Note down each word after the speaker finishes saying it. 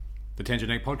The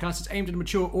Tangent Egg podcast is aimed at a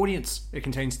mature audience. It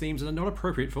contains themes that are not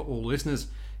appropriate for all listeners.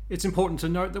 It's important to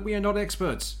note that we are not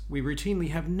experts. We routinely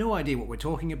have no idea what we're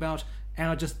talking about and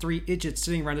are just three idiots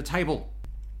sitting around a table.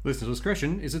 Listener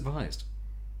discretion is advised.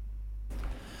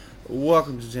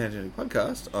 Welcome to the Tangent Egg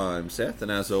podcast. I'm Seth, and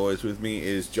as always with me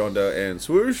is John Doe and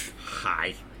Swoosh.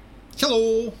 Hi.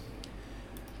 Hello.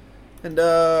 And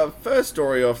first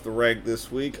story off the rank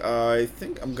this week, I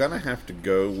think I'm going to have to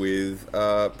go with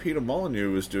Peter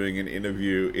Molyneux was doing an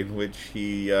interview in which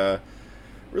he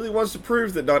really wants to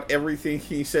prove that not everything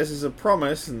he says is a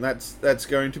promise, and that's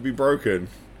going to be broken.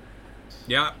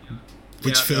 Yeah.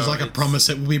 Which feels like a promise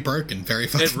that will be broken very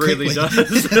fucking quickly. It really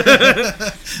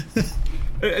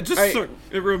does.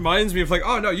 It reminds me of like,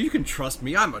 oh no, you can trust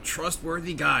me. I'm a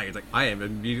trustworthy guy. It's like, I am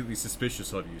immediately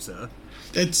suspicious of you, sir.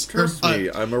 Trust me,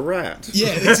 I'm a rat.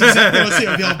 Yeah, that's exactly what I say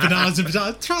with the old bananas and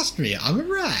bananas. Trust me, I'm a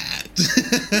rat.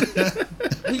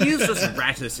 He is just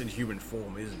Rattus in human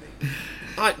form, isn't he?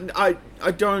 I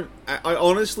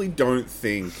honestly don't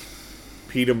think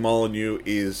Peter Molyneux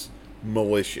is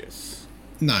malicious.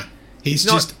 No, he's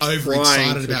just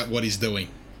overexcited about what he's doing.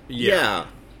 Yeah.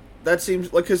 That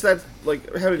seems like, because that's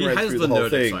like having read through the whole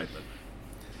thing. Excitement.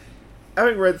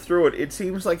 Having read through it, it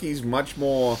seems like he's much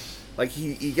more like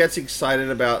he gets excited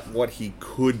about what he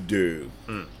could do.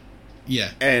 Mm.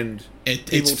 Yeah, and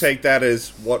people take that as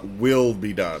what will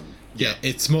be done. Yeah,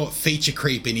 it's more feature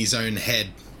creep in his own head.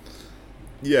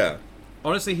 Yeah,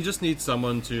 honestly, he just needs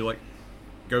someone to like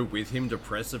go with him to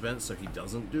press events so he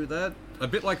doesn't do that. A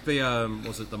bit like the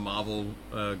the Marvel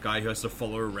guy who has to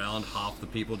follow around half the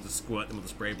people to squirt them with a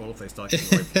spray bottle if they start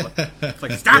getting away from it. It's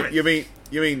like, stop it!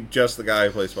 You mean just the guy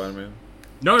who plays Spider-Man?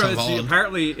 No,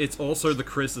 apparently it's also the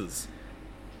Chris's.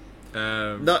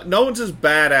 No one's as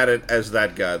bad at it as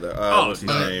that guy though. What's his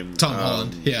name? Tom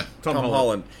Holland. Yeah, Tom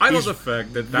Holland. I love the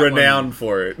fact that renowned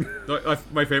for it.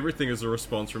 My favorite thing is the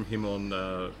response from him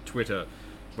on Twitter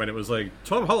when it was like,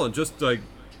 Tom Holland just like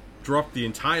dropped the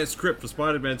entire script for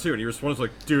Spider-Man 2, and he responds like,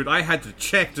 dude, I had to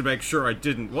check to make sure I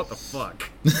didn't. What the fuck?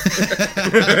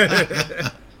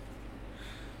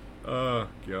 Oh,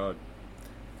 God.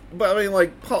 But, I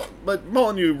mean, but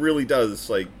Molyneux really does,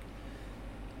 like,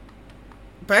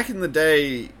 back in the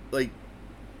day, like,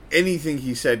 anything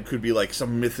he said could be, like,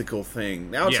 some mythical thing.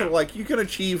 Now it's sort of like, you can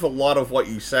achieve a lot of what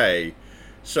you say,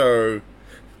 so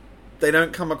they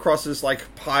don't come across as,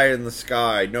 like, pie in the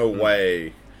sky, no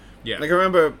way. Yeah. Like, I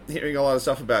remember hearing a lot of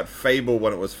stuff about Fable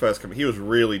when it was first coming. He was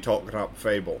really talking up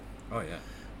Fable. Oh, yeah.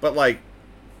 But, like,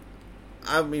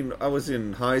 I mean, I was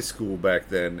in high school back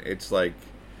then. It's like,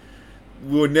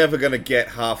 we were never going to get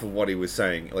half of what he was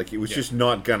saying. Like, it was just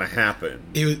not going to happen.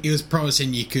 He was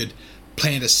promising you could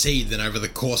plant a seed, then over the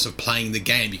course of playing the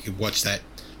game, you could watch that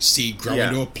seed grow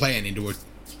into a plant, into a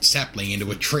sapling,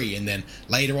 into a tree, and then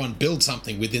later on build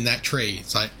something within that tree.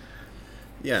 It's like,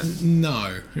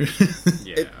 no.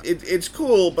 It's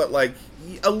cool, but like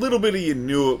a little bit of you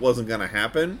knew it wasn't going to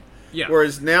happen. Yeah.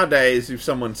 Whereas nowadays, if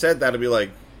someone said that, it'd be like,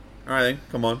 all right, then,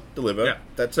 come on, deliver. Yeah.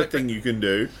 That's a thing you can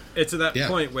do. It's at that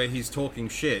point where he's talking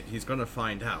shit. He's going to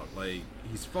find out. Like,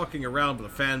 he's fucking around with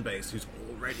a fan base who's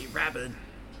already rabid.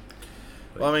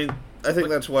 Well, I mean, I think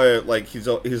that's why, like, his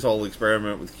whole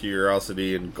experiment with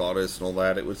Curiosity and Goddess and all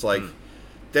that, it was like,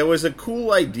 there was a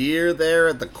cool idea there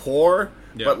at the core,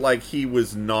 but, like, he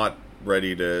was not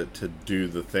ready to do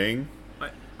the thing.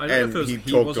 I don't know if he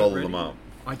talked all of them up.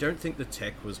 I don't think the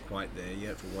tech was quite there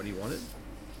yet for what he wanted.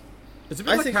 It's a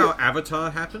bit like how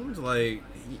Avatar happened. Like,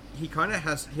 he kind of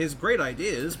has his great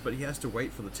ideas, but he has to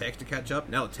wait for the tech to catch up.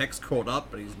 Now the tech's caught up,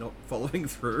 but he's not following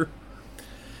through.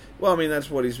 Well, I mean, that's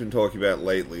what he's been talking about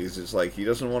lately, is it's like, he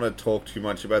doesn't want to talk too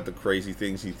much about the crazy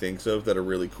things he thinks of that are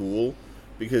really cool,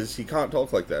 because he can't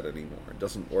talk like that anymore. It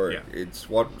doesn't work. Yeah. It's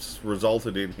what's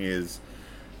resulted in his,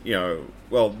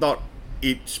 well, not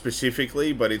it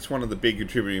specifically, but it's one of the big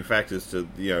contributing factors to,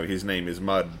 his name is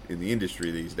mud in the industry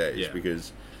these days,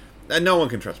 because no one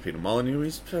can trust Peter Molyneux.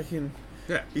 He's fucking...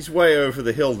 Yeah. He's way over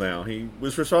the hill now. He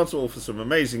was responsible for some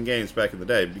amazing games back in the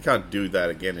day, but he can't do that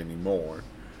again anymore.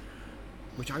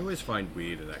 Which I always find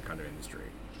weird in that kind of industry.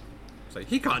 It's like,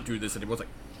 he can't do this anymore. It's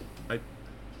like,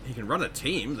 he can run a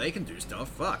team. They can do stuff.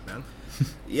 Fuck, man.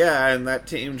 Yeah, and that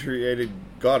team created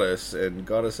Goddess, and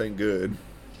Goddess ain't good.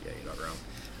 Yeah, you're not wrong.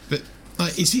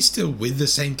 But is he still with the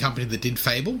same company that did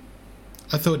Fable?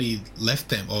 I thought he left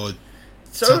them, or...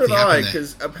 So did I,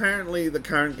 because apparently the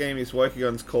current game he's working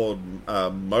on is called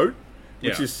Moat,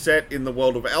 which is set in the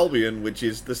world of Albion, which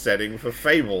is the setting for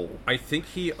Fable. I think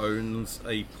he owns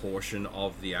a portion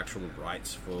of the actual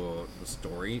rights for the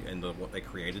story and what they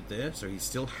created there, so he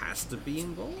still has to be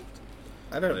involved.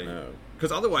 I don't know.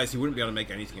 Because otherwise he wouldn't be able to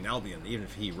make anything in Albion, even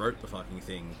if he wrote the fucking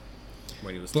thing.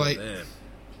 when he was still there.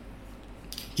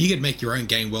 You could make your own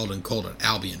game world and call it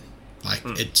Albion. Like,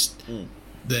 it's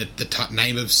the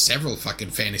name of several fucking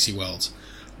fantasy worlds.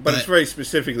 But it's very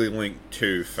specifically linked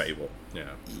to Fable. Yeah.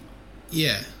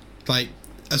 Yeah. Like,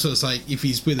 so it's like, if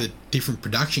he's with a different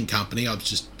production company, I was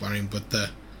just wondering what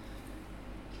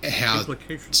how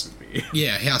implications would be.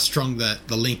 Yeah, how strong the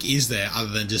link is there, other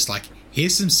than just like,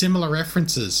 here's some similar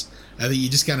references. I think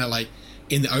you're just gonna, like,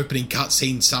 in the opening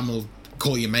cutscene, someone will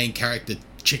call your main character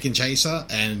Chicken Chaser,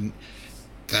 and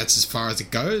that's as far as it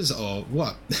goes, or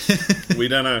what? We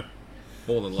don't know.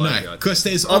 More than likely. No, because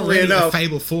there's already a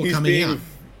Fable 4 coming out.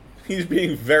 He's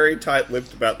being very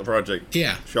tight-lipped about the project.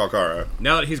 Yeah. Shock horror.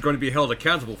 Now that he's going to be held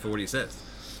accountable for what he says.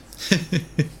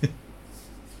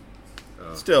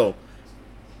 Still,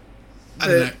 I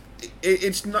don't know.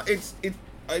 it's not.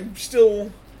 I'm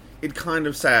still. It's kind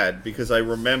of sad because I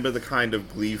remember the kind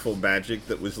of gleeful magic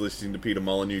that was listening to Peter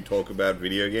Molyneux talk about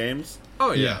video games.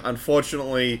 Oh yeah.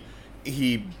 Unfortunately,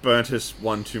 he burnt us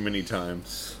one too many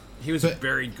times. He was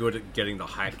very good at getting the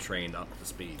hype train up to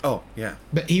speed. Oh yeah.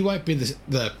 But he won't be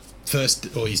the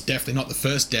first, or he's definitely not the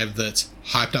first dev that's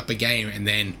hyped up a game and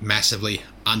then massively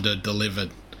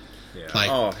under-delivered. Yeah.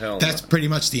 Like, hell that's no. pretty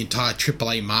much the entire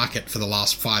AAA market for the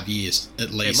last 5 years, at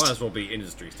least. It might as well be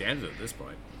industry standard at this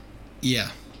point.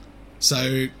 Yeah.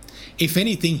 So, if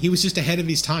anything, he was just ahead of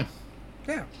his time.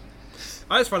 Yeah.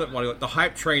 I just find it funny, like, the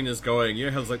hype train is going, you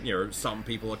know how, like, some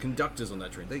people are conductors on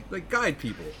that train. They guide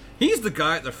people. He's the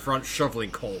guy at the front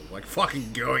shoveling coal, like,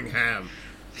 fucking going ham.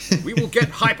 We will get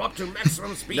hype up to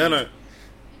maximum speed. No.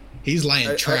 He's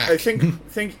laying track. I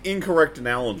think incorrect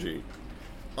analogy.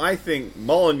 I think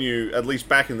Molyneux, at least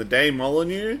back in the day,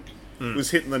 Molyneux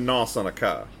was hitting the nos on a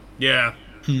car. Yeah,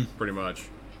 pretty much.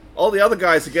 All the other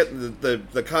guys are getting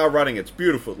the car running. It's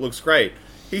beautiful. It looks great.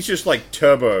 He's just like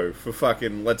turbo for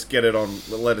fucking let's get it on.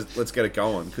 Let's get it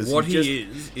going. Because what he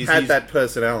is had that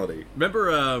personality.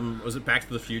 Remember, was it Back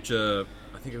to the Future?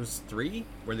 I think it was 3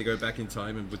 when they go back in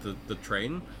time and with the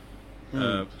train.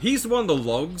 He's the one of the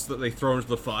logs that they throw into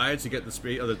the fire to get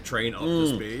the train up to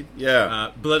speed.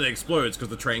 Yeah, but then it explodes because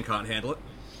the train can't handle it.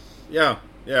 Yeah.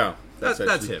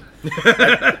 That's him.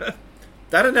 That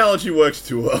analogy works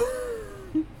too well.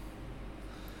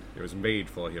 It was made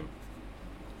for him.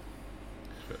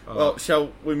 Well,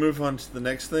 shall we move on to the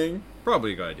next thing?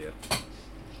 Probably a good idea.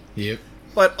 Yep.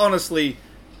 But honestly,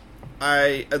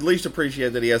 I at least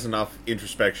appreciate that he has enough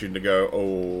introspection to go,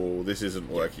 oh, this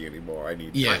isn't working anymore. I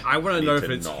need. Yeah. I want to know if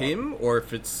to it's not. him or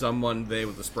if it's someone there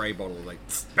with a spray bottle, like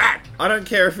bad. I don't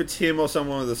care if it's him or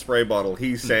someone with a spray bottle.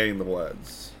 He's saying the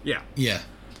words. Yeah. Yeah.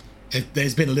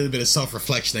 There's been a little bit of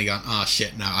self-reflection. They go, oh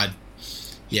shit, no, I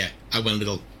went a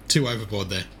little too overboard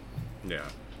there. Yeah.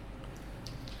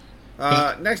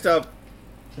 Next up.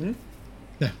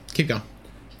 Yeah, keep going.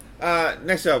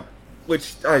 Next up,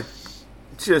 which I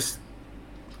just.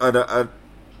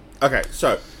 Okay,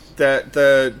 so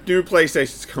the new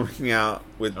PlayStation's coming out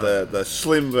with the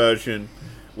slim version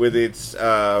with its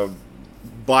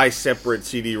buy separate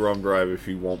CD-ROM drive if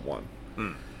you want one.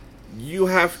 You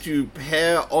have to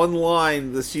pair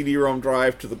online the CD-ROM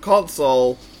drive to the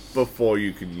console before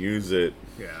you can use it.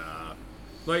 Yeah.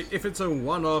 Like, if it's a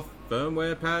one-off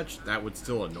firmware patch, that would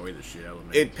still annoy the shit out of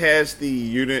me. It pairs the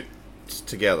units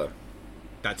together.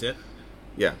 That's it?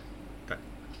 Yeah. Okay.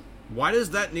 Why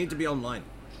does that need to be online?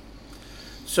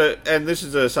 So, and this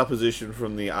is a supposition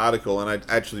from the article, and it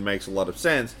actually makes a lot of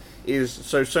sense, is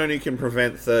so Sony can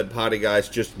prevent third-party guys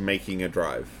just making a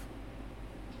drive.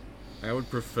 I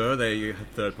would prefer a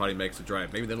third-party makes a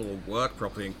drive. Maybe then it'll work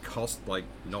properly and cost, like,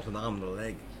 not an arm and a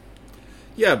leg.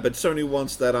 Yeah, but Sony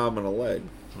wants that arm and a leg.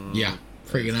 Yeah,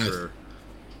 freaking oath.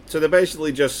 So they're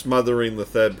basically just smothering the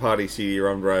third-party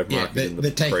CD-ROM drive market in the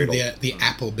they're taking cradle. the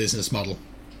Apple business model.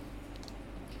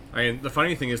 I mean, the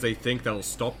funny thing is they think that'll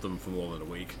stop them for more than a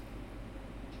week.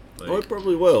 Like, Oh, it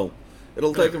probably will.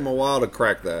 It'll take them a while to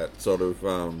crack that sort of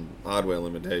hardware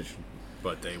limitation.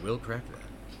 but they will crack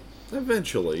that.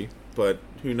 Eventually, but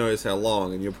who knows how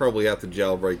long, and you'll probably have to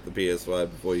jailbreak the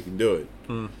PS5 before you can do it.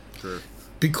 True.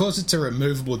 Because it's a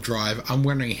removable drive, I'm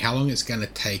wondering how long it's going to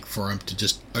take for them to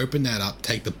just open that up,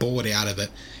 take the board out of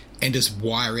it, and just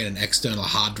wire in an external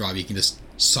hard drive you can just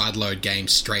sideload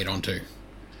games straight onto.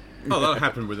 Oh, that'll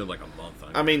happen within like a month.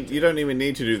 I mean, you don't even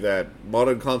need to do that.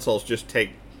 Modern consoles just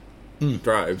take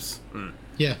drives.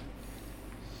 Yeah.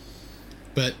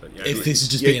 But yeah, if this is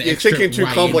just you're being an extra thinking too way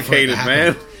in for it to complicated,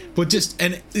 happen. man. But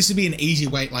and this would be an easy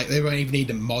way. Like, they won't even need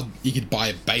to mod. You could buy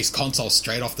a base console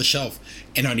straight off the shelf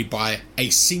and only buy a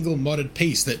single modded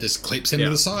piece that just clips into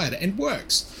the side and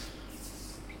works.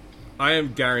 I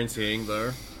am guaranteeing,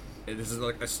 though, this is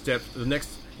like a step. The next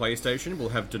PlayStation will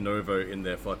have de novo in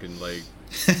their fucking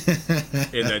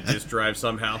in their disk drive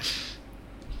somehow.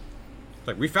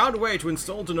 Like, we found a way to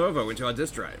install de novo into our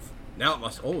disk drive. Now it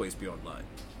must always be online.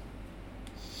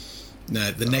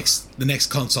 No, the next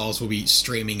consoles will be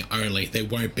streaming only. There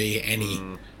won't be any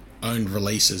owned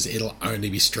releases. It'll only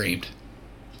be streamed.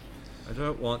 I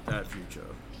don't want that future.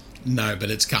 No, but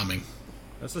it's coming.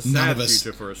 That's a sad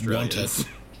future for Australians. Want it.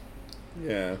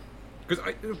 Yeah.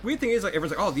 Because the weird thing is, like,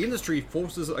 everyone's like, oh, the industry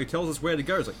tells us where to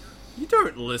go. It's like, you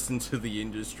don't listen to the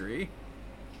industry.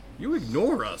 You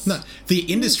ignore us. No, the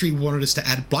industry wanted us to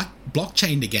add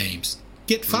blockchain to games.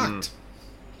 Get fucked.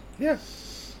 Yeah.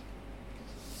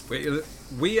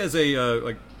 We as a,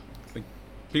 like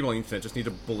people on the internet just need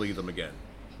to bully them again.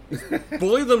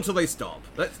 Bully them till they stop.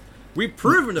 We've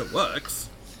proven it works.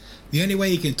 The only way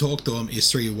you can talk to them is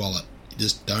through your wallet. You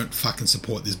just don't fucking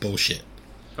support this bullshit.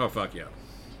 Oh, fuck yeah.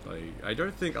 I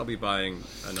don't think I'll be buying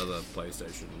another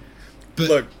PlayStation. But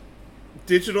look,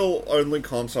 digital-only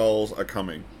consoles are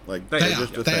coming. Like they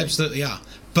absolutely are.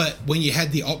 But when you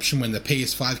had the option when the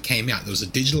PS5 came out, there was a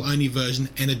digital-only version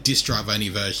and a disc drive-only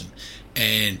version.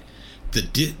 And the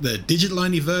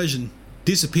digital-only version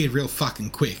disappeared real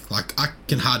fucking quick. Like, I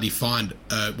can hardly find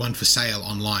one for sale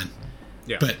online.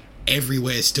 Yeah. But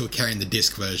everywhere's still carrying the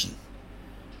disc version.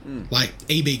 Like,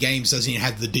 EB Games doesn't even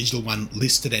have the digital one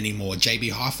listed anymore. JB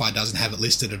Hi-Fi doesn't have it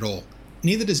listed at all.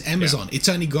 Neither does Amazon. Yeah. It's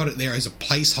only got it there as a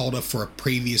placeholder for a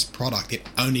previous product. It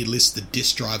only lists the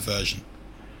disc drive version.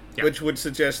 Yeah. Which would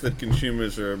suggest that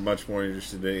consumers are much more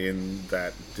interested in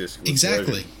that disc version.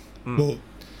 Exactly. Well,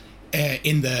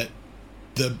 in the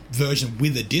version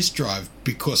with a disc drive,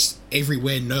 because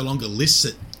everywhere no longer lists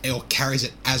it or carries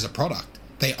it as a product.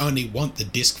 They only want the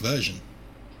disc version.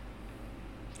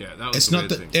 Yeah, that was it's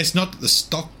not that the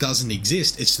stock doesn't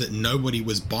exist, it's that nobody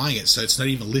was buying it, so it's not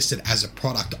even listed as a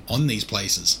product on these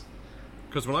places.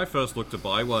 Because when I first looked to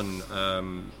buy one,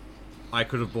 I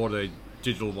could have bought a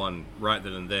digital one right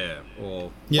then and there,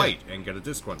 or wait and get a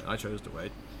disc one. I chose to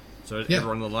wait. So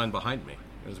everyone in the line behind me.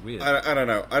 It was weird. I don't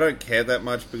know. I don't care that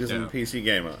much because I'm a PC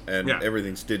gamer, and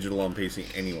everything's digital on PC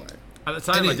anyway. At the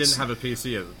time, I didn't have a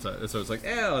PC, so it's like,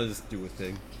 I'll just do a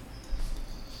thing.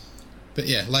 But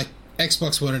yeah, like,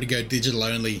 Xbox wanted to go digital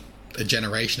only a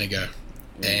generation ago,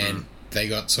 and they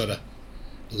got sort of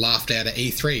laughed out at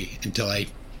E3 until they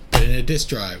put in a disc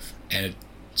drive, and it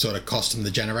sort of cost them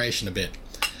the generation a bit.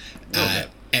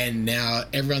 And now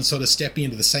everyone's sort of stepping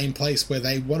into the same place where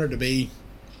they wanted to be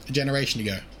a generation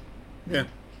ago. Yeah.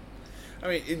 I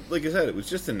mean, like I said, it was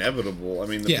just inevitable. I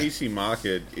mean, the PC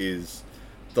market is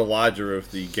the larger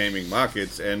of the gaming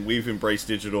markets, and we've embraced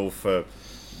digital for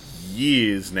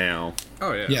years now.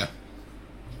 Oh, yeah. Yeah.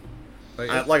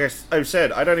 Like I've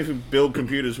said, I don't even build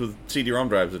computers with CD-ROM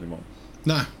drives anymore.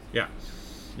 No. Yeah.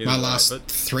 My last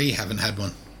 3 haven't had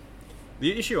one.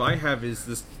 The issue I have is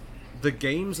this: the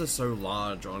games are so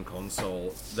large on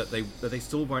console that they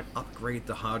still won't upgrade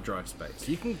the hard drive space.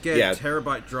 You can get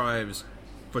terabyte drives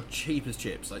for cheap as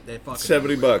chips. Like, they're fucking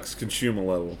 $70 consumer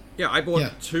level. Yeah, I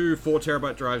bought 2 4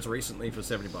 terabyte drives recently for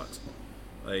 $70,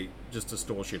 like, just to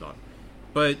store shit on.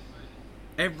 But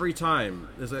every time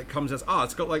it comes as,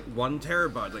 it's got like 1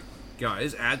 terabyte. Like,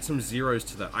 guys, add some zeros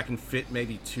to that. I can fit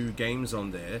maybe 2 games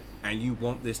on there, and you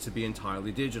want this to be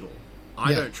entirely digital.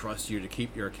 I don't trust you to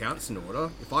keep your accounts in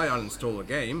order. If I uninstall a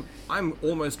game, I'm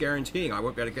almost guaranteeing I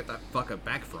won't be able to get that fucker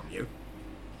back from you.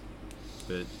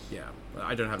 But yeah,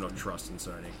 I don't have no trust in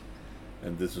Sony.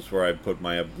 And this is where I put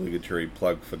my obligatory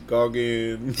plug for GOG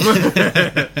in.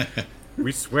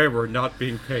 We swear we're not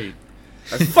being paid.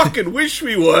 I fucking wish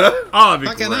we were. Oh,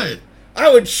 that'd be great.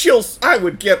 I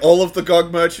would get all of the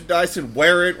GOG merchandise and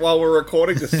wear it while we're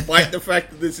recording, despite the fact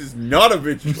that this is not a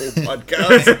visual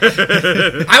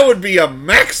podcast. I would be a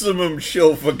maximum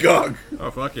shill for GOG.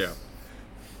 Oh, fuck yeah.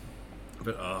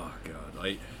 But, oh,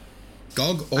 God.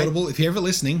 GOG, Audible, if you're ever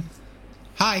listening,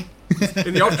 hi.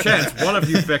 In the off chance one of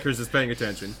you feckers is paying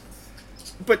attention.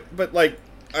 But like,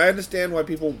 I understand why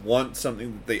people want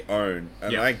something that they own,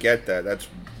 and I get that. That's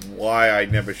why I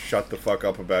never shut the fuck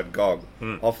up about GOG.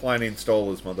 Offline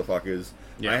installers, motherfuckers.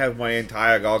 I have my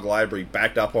entire GOG library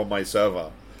backed up on my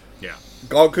server. Yeah.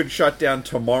 GOG could shut down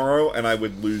tomorrow, and I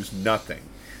would lose nothing.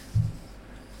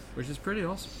 Which is pretty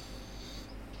awesome.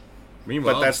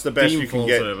 Meanwhile, but that's the best Steam you can full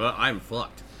get. Server, I'm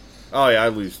fucked. Oh yeah, I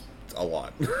lose a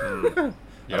lot. I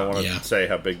don't want to say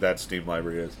how big that Steam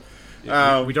library is.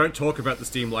 Yeah, we don't talk about the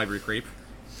Steam library creep.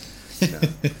 No.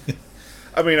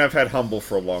 I mean, I've had Humble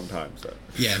for a long time, so...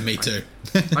 Yeah, me too.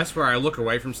 I swear, I look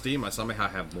away from Steam, I somehow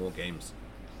have more games.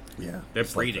 Yeah. They're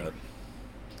breeding.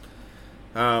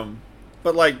 Like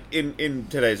but, like, in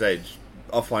today's age,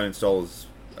 offline installers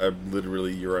are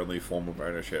literally your only form of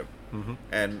ownership. Mm-hmm.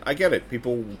 And I get it.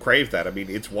 People crave that. I mean,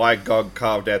 it's why GOG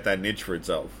carved out that niche for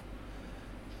itself.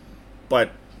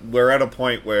 But we're at a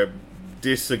point where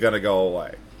discs are going to go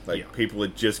away. Like, people are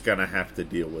just going to have to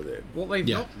deal with it. Well, they've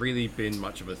not really been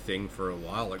much of a thing for a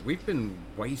while. Like, we've been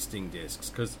wasting discs,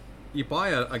 because you buy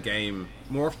a game,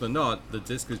 more often than not, the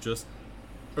disc is just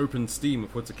open Steam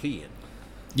and puts a key in.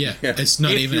 Yeah, it's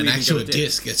not even an actual get a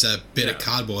disc. It's a bit of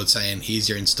cardboard saying, here's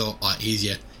your install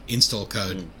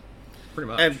code. Pretty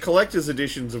much. And collector's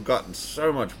editions have gotten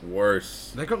so much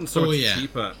worse. They've gotten so much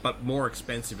cheaper, but more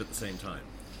expensive at the same time.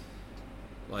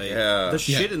 Like, the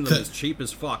shit in them is cheap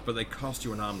as fuck, but they cost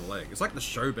you an arm and a leg. It's like the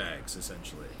show bags,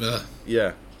 essentially.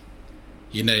 Yeah.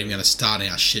 You're not even going to start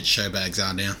how shit show bags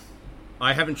are now.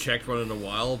 I haven't checked one in a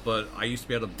while, but I used to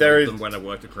be able to build them when I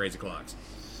worked at Crazy Clark's.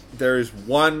 There is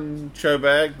one show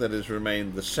bag that has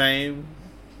remained the same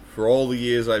for all the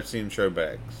years I've seen show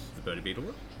bags. The Birdie Beetle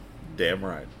one? Damn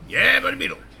right. Yeah, Birdie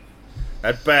Beetle.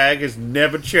 That bag has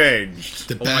never changed.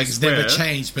 The bag's never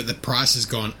changed, but the price has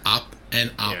gone up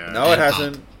and up. Yeah. No, it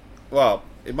hasn't. Up. Well,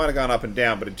 it might have gone up and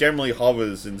down, but it generally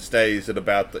hovers and stays at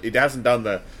about it hasn't done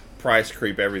the price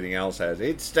creep everything else has.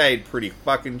 It stayed pretty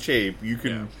fucking cheap. You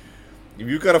can, if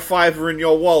you've got a $5 in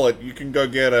your wallet, you can go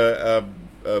get a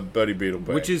Birdie Beetle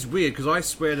bag. Which is weird, because I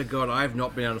swear to God, I've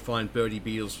not been able to find Birdie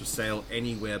Beetles for sale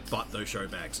anywhere but those show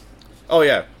bags. Oh,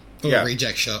 yeah. Or a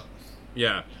reject shop.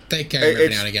 Yeah. They carry them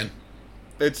every now and again.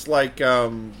 It's like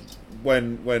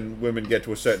when women get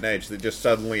to a certain age, they just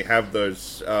suddenly have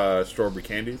those strawberry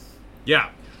candies. Yeah.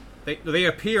 They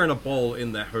appear in a bowl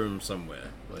in their home somewhere.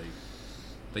 Like,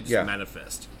 they just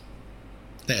manifest.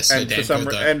 They're so damn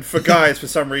good, though. And for guys, for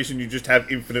some reason, you just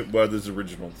have Infinite Werther's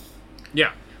originals.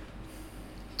 Yeah.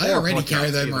 I already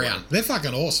carry them around. They're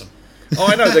fucking awesome. Oh,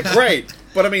 I know, they're great.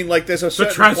 But I mean, like, there's a certain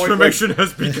the transformation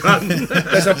has begun.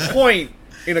 There's a point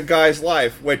in a guy's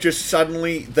life where just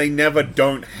suddenly they never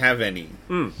don't have any.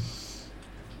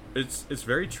 It's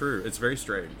very true. It's very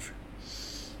strange.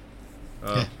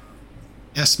 Our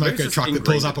smoker truck that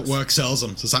pulls up at work sells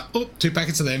them. So it's like, 2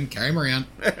 packets of them, carry them around.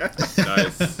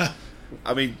 Nice.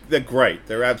 I mean, they're great.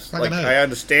 They're absolutely. Like, I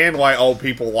understand why old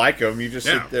people like them. You just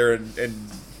sit there and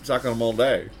suck on them all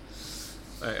day.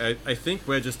 I think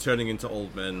we're just turning into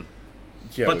old men.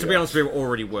 Yeah, but to be honest, we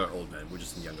already were old men. We're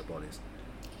just in younger bodies.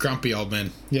 Grumpy old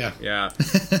men. Yeah. Yeah.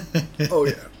 Oh,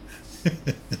 yeah.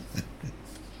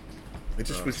 I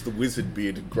just wish the wizard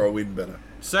beard would grow in better.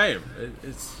 Same.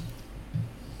 It's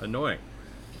annoying.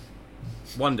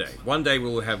 One day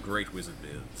we'll have great wizard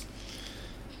beards.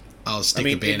 I'll stick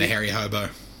to being a hairy hobo.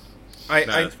 I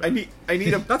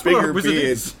need a bigger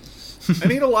beard. I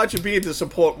need a larger beard to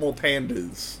support more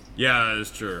pandas. Yeah,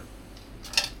 that's true.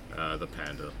 The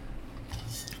panda.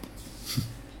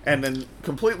 And then,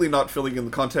 completely not filling in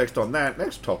the context on that,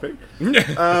 next topic. And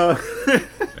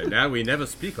now we never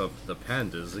speak of the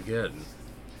pandas again.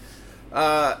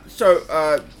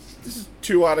 This is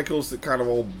 2 articles that kind of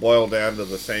all boil down to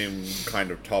the same kind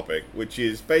of topic, which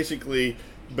is basically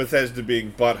Bethesda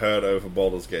being butthurt over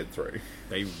Baldur's Gate 3.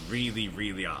 They really,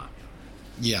 really are.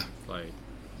 Yeah. Like,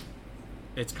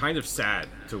 it's kind of sad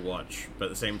to watch, but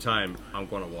at the same time, I'm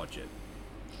going to watch it.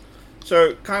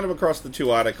 So, kind of across the 2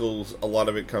 articles, a lot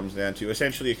of it comes down to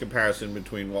essentially a comparison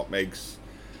between what makes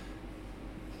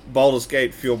Baldur's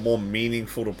Gate feel more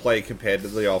meaningful to play compared to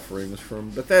the offerings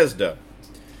from Bethesda.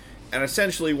 And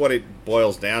essentially what it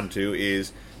boils down to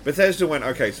is Bethesda went,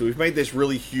 okay, so we've made this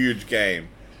really huge game.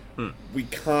 We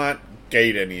can't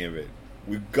gate any of it.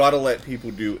 We've got to let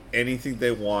people do anything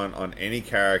they want on any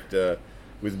character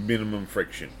with minimum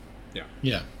friction. Yeah.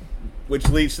 Yeah. Which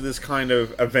leads to this kind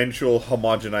of eventual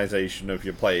homogenization of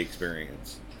your play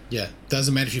experience. Yeah.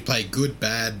 Doesn't matter if you play good,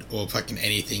 bad, or fucking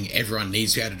anything. Everyone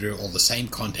needs to be able to do all the same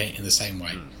content in the same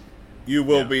way. You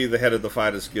will be the head of the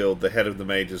Fighters Guild, the head of the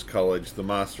Mages College, the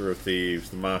Master of Thieves,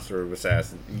 the Master of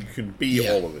Assassins. You can be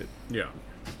all of it. Yeah.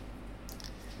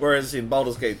 Whereas in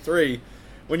Baldur's Gate 3,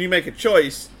 when you make a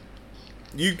choice,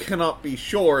 you cannot be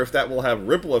sure if that will have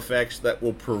ripple effects that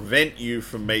will prevent you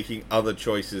from making other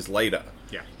choices later.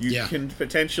 Yeah. You can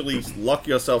potentially lock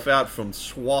yourself out from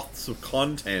swaths of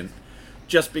content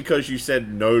just because you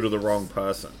said no to the wrong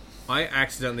person. I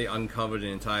accidentally uncovered an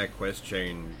entire quest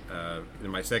chain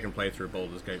in my second playthrough of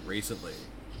Baldur's Gate recently.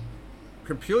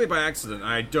 Purely by accident.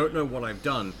 I don't know what I've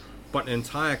done, but an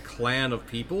entire clan of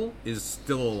people is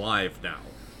still alive now.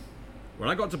 When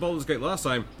I got to Baldur's Gate last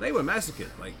time, they were massacred,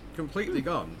 like, completely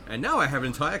gone. And now I have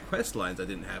entire quest lines I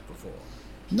didn't have before.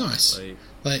 Nice.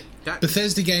 Like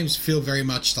Bethesda games feel very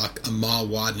much like a mile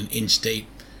wide and an inch deep,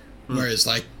 whereas,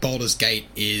 like, Baldur's Gate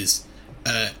is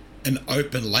an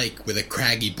open lake with a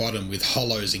craggy bottom with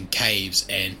hollows and caves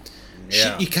and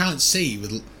shit you can't see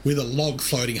with a log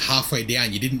floating halfway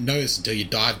down. You didn't notice until you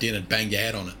dived in and banged your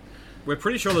head on it. We're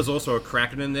pretty sure there's also a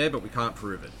kraken in there, but we can't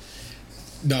prove it.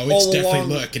 No, it's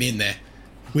definitely lurking in there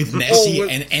with Nessie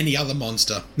and any other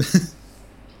monster.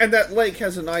 And that lake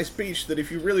has a nice beach that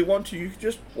if you really want to, you can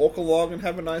just walk along and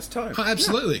have a nice time. Oh,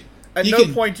 absolutely. Yeah. At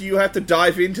no point do you have to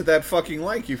dive into that fucking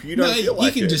lake if you don't feel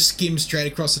like it. You can just skim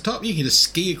straight across the top. You can just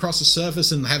ski across the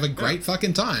surface and have a great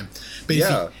fucking time. But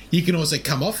you can also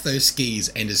come off those skis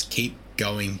and just keep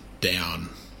going down.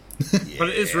 But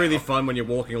it is really fun when you're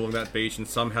walking along that beach and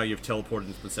somehow you've teleported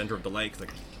into the center of the lake. It's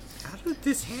like, how did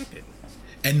this happen?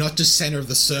 And not just center of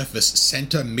the surface,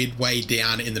 center midway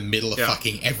down in the middle of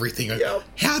fucking everything. Yep.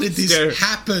 How did this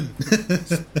happen?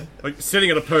 Like sitting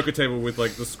at a poker table with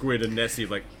like the squid and Nessie,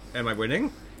 like, am I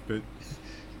winning? But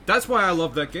that's why I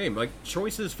love that game. Like,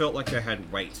 choices felt like they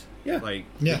had weight. Yeah. Like,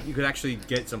 you could actually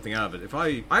get something out of it. If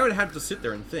I would have to sit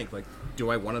there and think, like,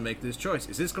 do I want to make this choice?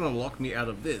 Is this going to lock me out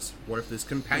of this? What if this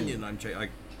companion I'm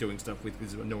doing stuff with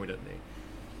is annoyed at me?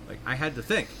 Like, I had to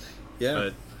think. Yeah.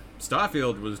 But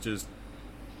Starfield was just,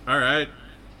 alright,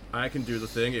 I can do the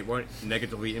thing. It won't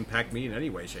negatively impact me in any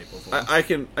way, shape, or form.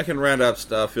 I can round up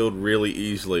Starfield really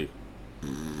easily.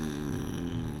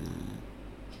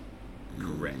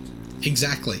 Correct.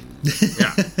 Exactly.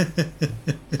 Yeah.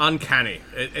 Uncanny.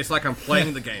 It's like I'm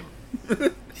playing the game.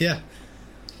 Yeah.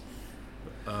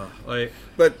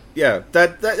 But yeah,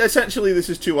 that essentially this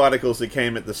is two articles that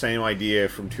came at the same idea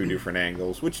from two different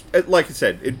angles. Which, like I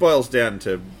said, it boils down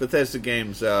to Bethesda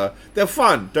games. They're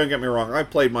fun. Don't get me wrong. I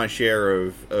played my share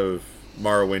of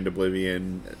Morrowind,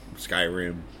 Oblivion,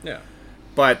 Skyrim. Yeah.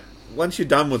 But once you're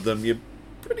done with them, you're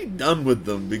pretty done with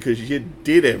them because you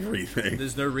did everything.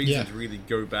 There's no reason to really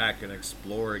go back and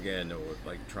explore again or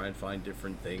like try and find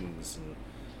different things.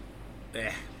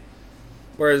 And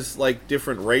Whereas, like,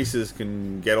 different races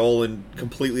can get all in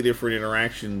completely different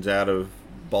interactions out of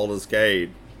Baldur's Gate.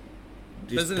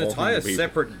 There's an entire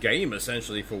separate game,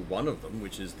 essentially, for one of them,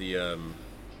 which is the...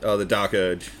 the Dark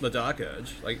Urge. The Dark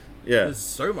Urge. Like, yeah. There's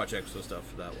so much extra stuff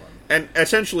for that one. And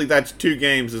essentially that's two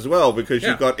games as well, because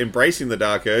you've got Embracing the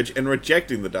Dark Urge and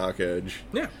Rejecting the Dark Urge.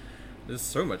 Yeah. There's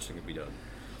so much that can be done.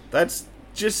 That's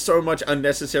just so much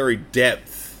unnecessary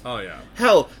depth. Oh, yeah.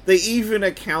 Hell, they even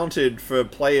accounted for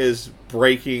players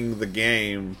breaking the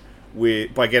game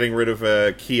by getting rid of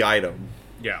a key item.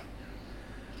 Yeah.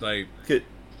 Like,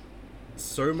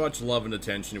 so much love and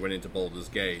attention went into Baldur's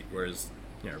Gate, whereas,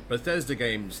 Bethesda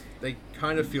games, they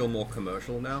kind of feel more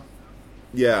commercial now.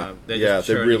 Yeah, they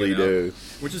really do.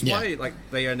 Which is why, like,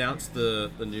 they announced the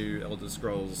new Elder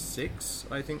Scrolls 6,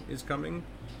 I think, is coming.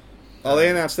 Oh, they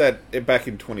announced that back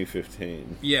in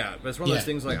 2015. Yeah, but it's one of those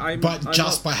things like I'm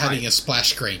just by having a splash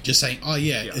screen, just saying, "Oh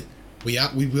yeah,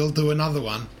 we will do another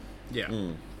one."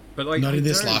 Yeah, but like not in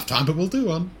this lifetime, but we'll do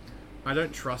one. I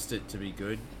don't trust it to be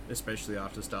good, especially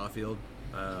after Starfield.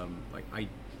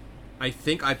 I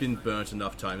think I've been burnt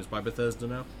enough times by Bethesda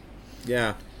now.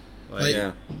 Yeah,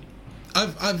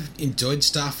 I've enjoyed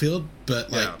Starfield,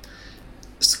 but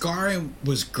Skyrim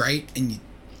was great and.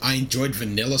 I enjoyed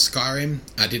vanilla Skyrim.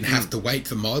 I didn't have to wait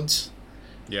for mods.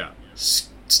 Yeah.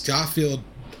 Starfield,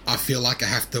 I feel like I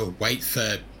have to wait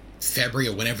for February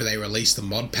or whenever they release the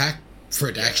mod pack for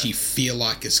it to actually feel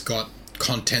like it's got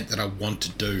content that I want to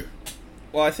do.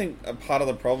 Well, I think a part of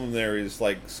the problem there is,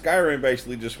 like, Skyrim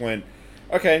basically just went,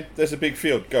 okay, there's a big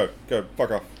field, go,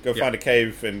 fuck off. Go find a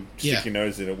cave and stick your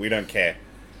nose in it, we don't care.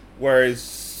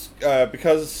 Whereas...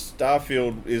 because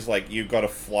Starfield is like you've got to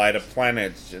fly to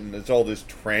planets and there's all this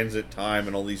transit time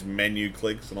and all these menu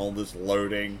clicks and all this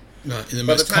loading. No, in the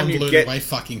most convoluted way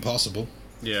fucking possible.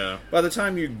 Yeah. By the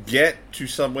time you get to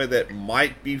somewhere that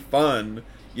might be fun,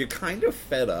 you're kind of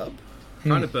fed up.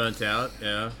 Kind of burnt out,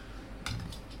 yeah.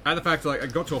 And the fact that I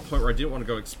got to a point where I didn't want to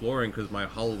go exploring because my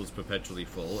hull was perpetually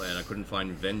full and I couldn't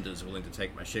find vendors willing to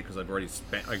take my shit because I've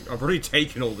already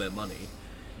taken all their money.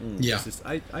 Yeah. It's just,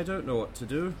 I don't know what to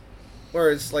do.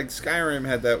 Whereas, like, Skyrim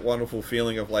had that wonderful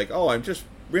feeling of, like, oh, I'm just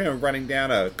running down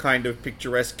a kind of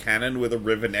picturesque canyon with a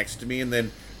river next to me, and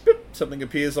then boop, something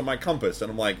appears on my compass,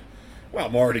 and I'm like, well,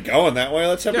 I'm already going that way,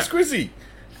 let's have a squizzy.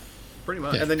 Pretty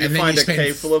much. And then you find a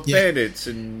cave full of bandits,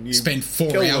 and you spend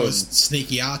 4 hours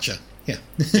sneaky archer.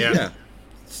 Yeah.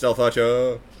 Stealth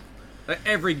archer.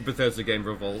 Every Bethesda game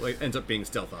ends up being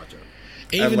stealth archer.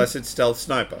 Unless it's stealth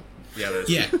sniper. Yeah,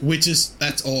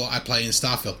 that's all I play in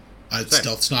Starfield.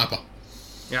 Stealth sniper.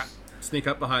 Yeah, sneak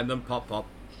up behind them, pop,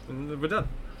 and we're done.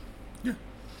 Yeah.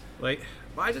 Like,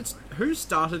 who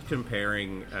started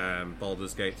comparing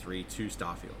Baldur's Gate 3 to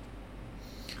Starfield?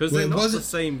 Because they're not the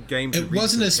same game. It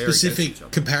wasn't a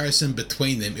specific comparison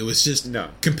between them. It was just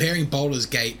comparing Baldur's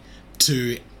Gate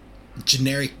to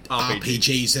generic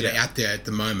RPGs that are out there at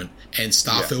the moment. And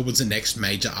Starfield was the next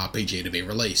major RPG to be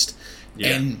released.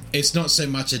 Yeah. And it's not so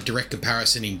much a direct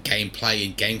comparison in gameplay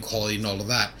and game quality and all of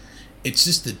that. It's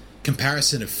just the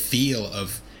comparison of feel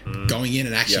of going in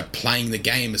and actually playing the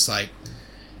game. It's like,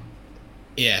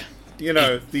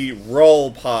 the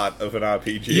role part of an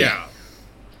RPG. Yeah.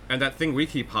 And that thing we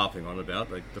keep harping on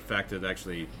about, like the fact that it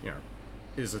actually,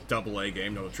 is a AA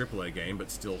game, not a AAA game,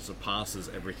 but still surpasses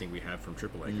everything we have from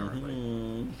AAA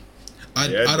currently.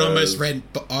 I'd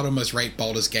almost rate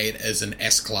Baldur's Gate as an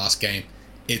S-class game.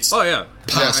 It's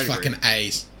past fucking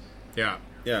A's. Yeah.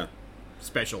 Yeah.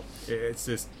 Special. It's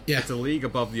just it's a league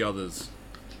above the others.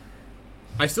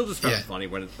 I still just found it funny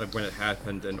when it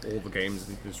happened and all the games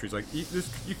in the industry's like,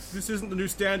 this isn't the new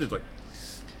standard. Like,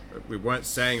 we weren't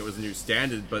saying it was a new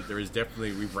standard, but there is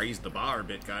definitely, we've raised the bar a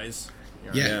bit, guys.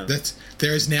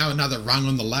 There is now another rung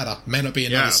on the ladder. May not be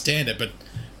another standard, but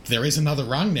there is another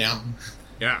rung now.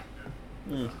 Yeah.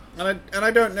 And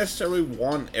I don't necessarily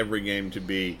want every game to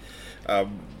be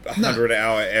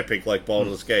 100-hour epic like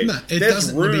Baldur's Gate. No, it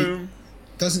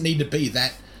doesn't need to be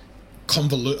that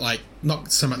convoluted, like,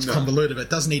 not so much convoluted, but it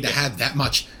doesn't need to have that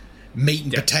much meat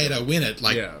and potato in it.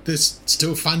 Like, there's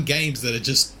still fun games that are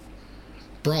just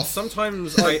broth.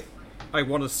 Sometimes I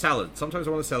want a salad. Sometimes I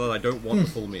want a salad. I don't want the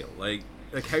full meal. Like,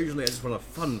 occasionally I just want a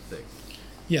fun thing.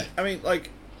 Yeah. I mean,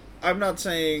 like, I'm not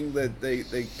saying that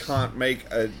they can't make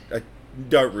a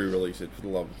don't re-release it, for the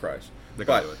love of Christ.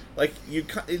 But, like,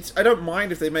 I don't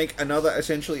mind if they make another,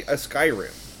 essentially, a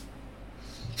Skyrim.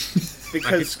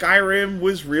 Because Skyrim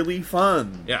was really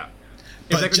fun. Yeah.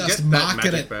 But just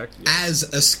market it as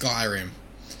a Skyrim.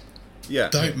 Yeah.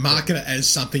 Don't market it as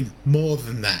something more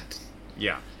than that.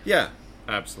 Yeah. Yeah.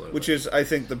 Absolutely. Which is, I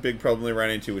think, the big problem they ran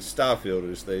into with Starfield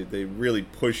is they really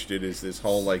pushed it as this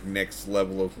whole, like, next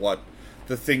level of what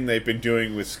the thing they've been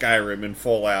doing with Skyrim and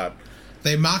Fallout.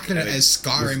 They marketed it as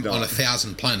Skyrim on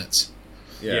 1,000 planets.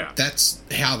 Yeah. That's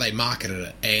how they marketed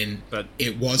it, and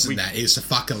it wasn't that. It's a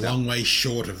fucking long way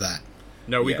short of that.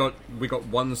 No, we got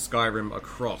one Skyrim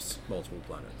across multiple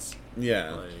planets.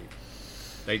 Yeah. Like,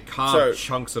 they carved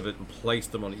chunks of it and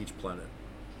placed them on each planet.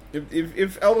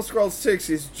 If Elder Scrolls 6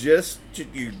 is just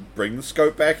you bring the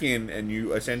scope back in and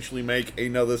you essentially make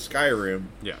another Skyrim,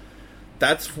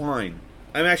 that's fine.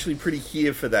 I'm actually pretty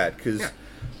here for that, because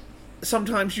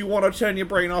sometimes you want to turn your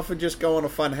brain off and just go on a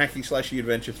fun hacky-slashy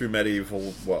adventure through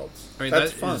medieval worlds. I mean,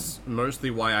 that's fun. Is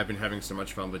mostly why I've been having so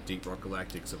much fun with Deep Rock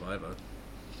Galactic Survivor.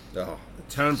 Oh.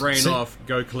 Turn brain off,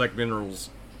 go collect minerals,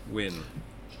 win.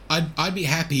 I'd be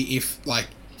happy if, like,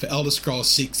 for Elder Scrolls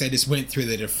 6, they just went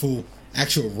through a full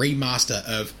actual remaster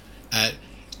of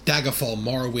Daggerfall,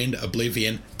 Morrowind,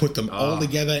 Oblivion, put them all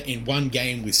together in one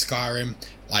game with Skyrim,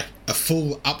 like a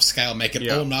full upscale, make it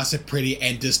all nice and pretty,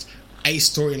 and just a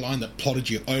storyline that plotted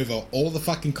you over all the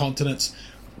fucking continents,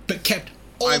 but kept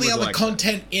all the other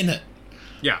content in it.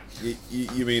 Yeah.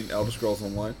 You mean Elder Scrolls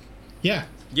Online? Yeah.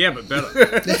 Yeah, but better.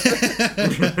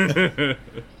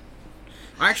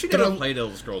 I actually never played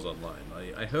Elder Scrolls Online.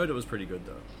 I heard it was pretty good,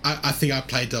 though. I think I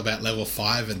played to about level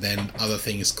 5, and then other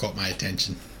things caught my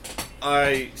attention.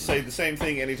 I say the same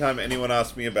thing anytime anyone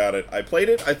asks me about it. I played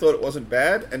it, I thought it wasn't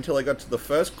bad, until I got to the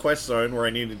first quest zone where I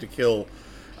needed to kill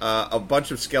a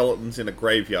bunch of skeletons in a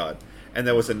graveyard. And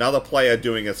there was another player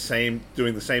doing the same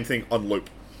thing on loop.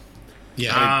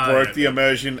 Yeah. And it broke the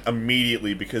immersion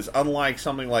immediately, because unlike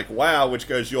something like WoW, which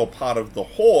goes, you're part of the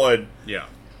Horde... Yeah.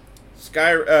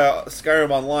 Skyrim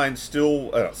Online still...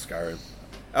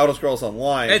 Elder Scrolls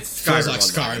Online... It feels like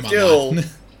Skyrim still Online.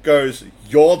 goes,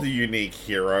 you're the unique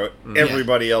hero,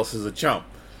 everybody else is a chump.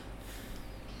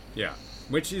 Yeah.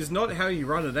 Which is not how you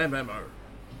run an MMO.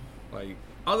 Like,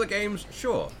 other games,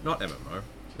 sure, not MMO.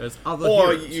 There's other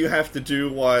heroes. You have to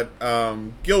do what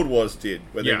Guild Wars did,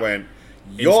 where they went,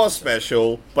 you're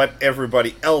special, but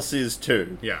everybody else is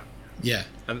too. Yeah. Yeah.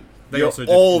 And they you're also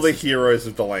all the heroes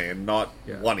of the land, not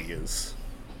one of yous.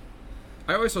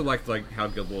 I also liked how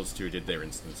Guild Wars 2 did their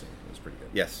instancing. It was pretty good.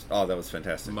 Yes. Oh, that was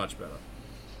fantastic. Much better.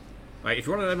 Like, if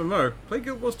you want an MMO, play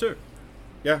Guild Wars 2.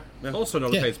 Yeah. Also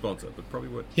not a paid sponsor, but probably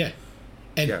would. Yeah.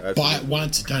 And buy it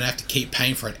once and don't have to keep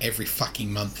paying for it every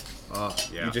fucking month. Oh,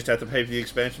 yeah. You just have to pay for the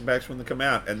expansion packs when they come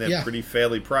out, and they're pretty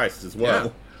fairly priced as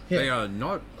well. Yeah. They are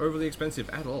not overly expensive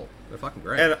at all. They're fucking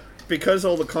great. And because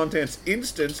all the content's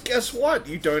instant, guess what?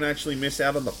 You don't actually miss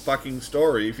out on the fucking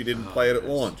story if you didn't play it at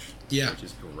launch. Yeah. Which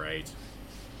is great.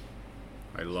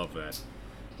 I love that.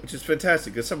 Which is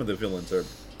fantastic, because some of the villains are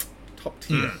top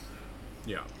tier.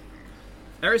 Yeah.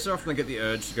 Every so often I get the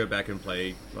urge to go back and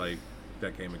play, like,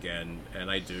 that game again, and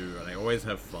I do, and I always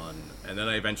have fun, and then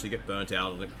I eventually get burnt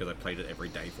out on it because I played it every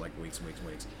day for like weeks and weeks and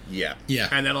weeks. Yeah. Yeah.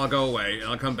 And then I'll go away, and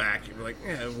I'll come back, and be like,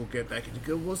 yeah, we'll get back into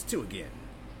Guild Wars 2 again.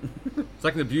 It's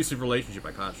like an abusive relationship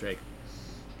I can't shake.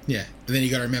 Yeah. And then you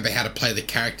got to remember how to play the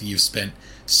character you've spent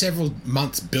several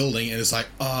months building, and it's like,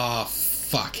 oh,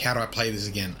 fuck, how do I play this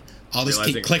again? I'll just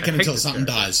keep clicking until something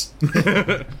dies.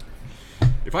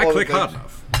 If I click hard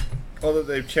enough. Or that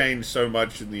they've changed so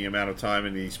much in the amount of time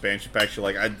in the expansion packs, you're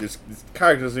like, this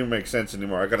character doesn't even make sense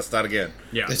anymore. I got to start again.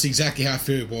 Yeah, that's exactly how I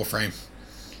feel with Warframe.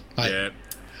 I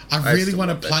really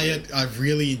want to play it. I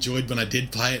really enjoyed when I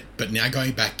did play it, but now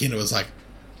going back in, it was like,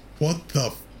 what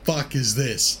the fuck is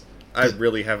this? I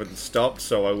really haven't stopped,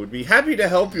 so I would be happy to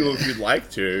help you if you'd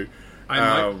like to. I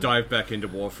might dive back into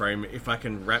Warframe. If I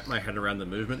can wrap my head around the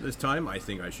movement this time, I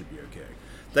think I should be okay.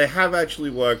 They have actually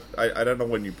worked. I don't know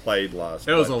when you played last.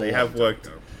 It was but a they long have worked.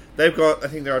 time ago. They've got. I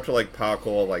think they're up to like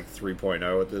parkour like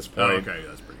 3.0 at this point. Oh, okay,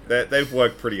 that's pretty good. They've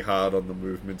worked pretty hard on the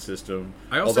movement system.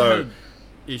 I also had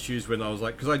issues when I was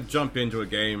like, because I jump into a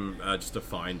game just to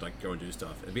find like go and do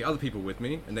stuff. There'd be other people with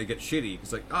me, and they get shitty.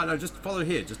 It's like, oh no, just follow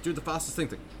here, just do the fastest thing.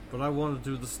 But I want to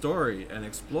do the story and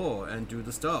explore and do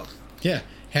the stuff. Yeah.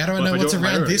 How do I know what's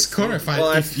around this corner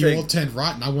if you all turn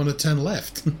right and I want to turn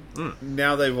left?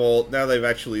 Now they've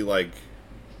actually like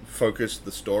focused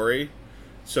the story,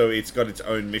 so it's got its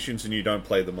own missions, and you don't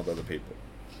play them with other people.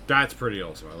 That's pretty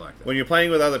awesome. I like that. When you're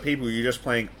playing with other people, you're just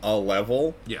playing a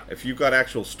level. Yeah. If you've got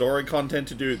actual story content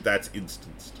to do, that's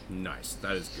instanced. Nice.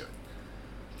 That is good.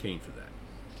 Keen for that.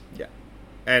 Yeah.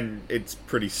 And it's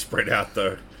pretty spread out,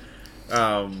 though.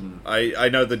 I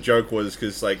know the joke was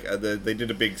because like they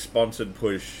did a big sponsored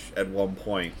push at one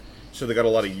point, so they got a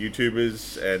lot of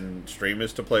YouTubers and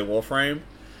streamers to play Warframe,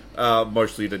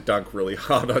 mostly to dunk really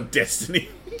hard on Destiny.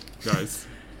 Nice.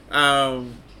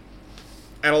 And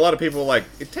a lot of people are like,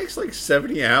 it takes like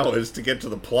 70 hours to get to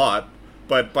the plot,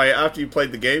 but after you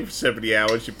played the game for 70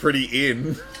 hours, you're pretty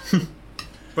in.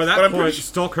 By that point,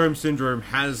 Stockholm Syndrome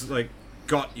has like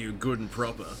got you good and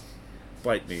proper.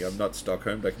 Bite me, I'm not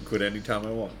Stockholm. I can quit anytime I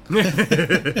want.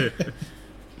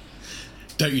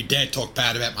 Don't you dare talk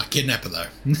bad about my kidnapper, though.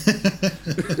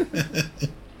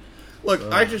 Look,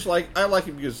 I like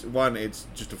it because, one, it's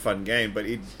just a fun game, but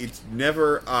it's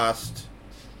never asked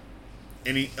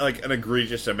any, like, an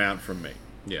egregious amount from me.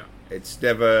 Yeah. It's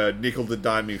never nickel and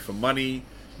dime me for money.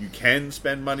 You can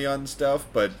spend money on stuff,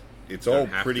 but it's all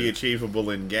pretty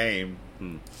achievable in game.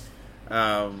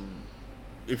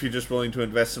 If you're just willing to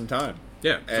invest some time.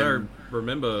 Yeah, so I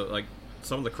remember, like,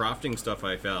 some of the crafting stuff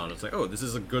I found. It's like, oh, this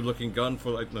is a good-looking gun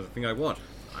for, like, the thing I want.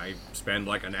 I spend,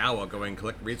 like, an hour going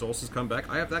collect resources, come back,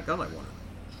 I have that gun I wanted.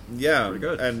 Yeah, pretty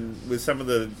good. And with some of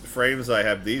the frames I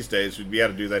have these days, we'd be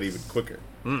able to do that even quicker.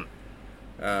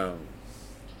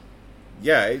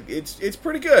 Yeah, it's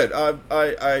pretty good.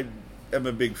 I am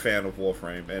a big fan of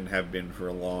Warframe and have been for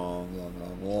a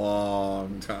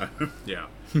long time. Yeah.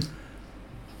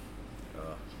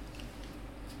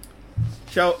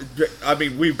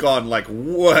 We've gone like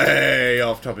way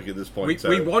off topic at this point.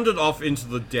 We wandered off into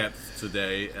the depths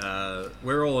today.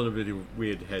 We're all in a bit of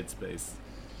weird headspace.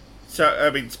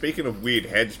 So, speaking of weird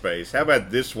headspace, how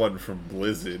about this one from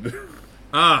Blizzard?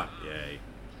 Yay.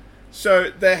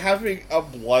 So, they're having a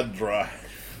blood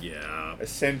drive. Yeah.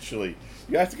 Essentially.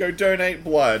 You have to go donate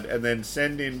blood and then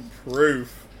send in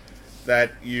proof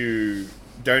that you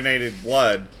donated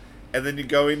blood, and then you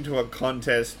go into a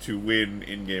contest to win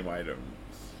in-game items.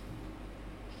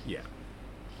 Yeah.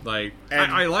 Like,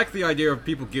 I like the idea of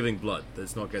people giving blood.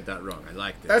 Let's not get that wrong. I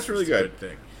like this. That's really good.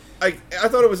 Thing. I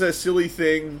thought it was a silly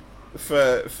thing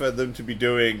for them to be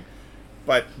doing,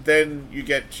 but then you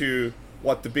get to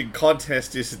what the big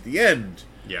contest is at the end.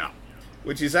 Yeah.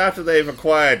 Which is after they've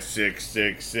acquired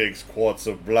 666 quarts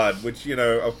of blood, which,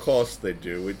 of course they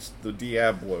do. It's the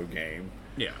Diablo game.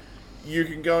 Yeah. You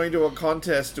can go into a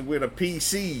contest to win a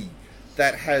PC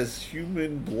that has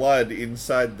human blood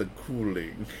inside the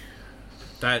cooling.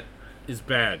 That is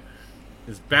bad.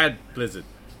 It's bad, Blizzard.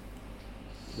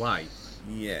 Why?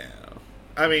 Yeah.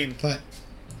 But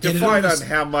define on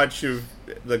how much of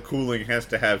the cooling has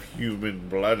to have human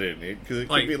blood in it, because it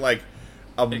could be like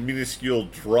a minuscule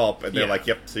drop, and they're like,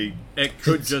 yep, see. It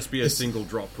could just be a single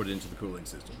drop put into the cooling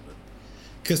system.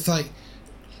 Because,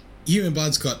 human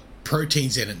blood's got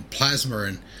proteins in it and plasma,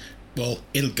 and, well,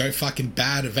 it'll go fucking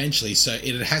bad eventually, so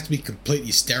it'd have to be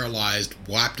completely sterilized,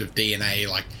 wiped of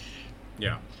DNA,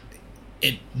 Yeah.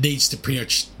 It needs to pretty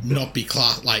much not be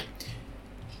classed,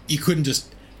 you couldn't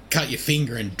just cut your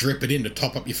finger and drip it in to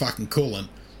top up your fucking coolant.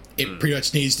 It pretty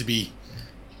much needs to be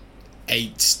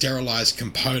a sterilized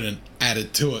component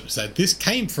added to it. So this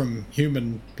came from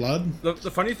human blood.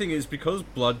 The funny thing is, because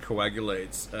blood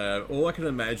coagulates, all I can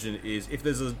imagine is if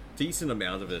there's a decent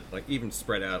amount of it, like even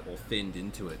spread out or thinned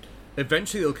into it,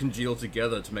 eventually it'll congeal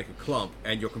together to make a clump,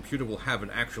 and your computer will have an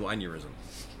actual aneurysm.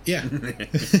 Yeah.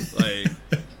 Like,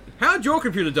 how'd your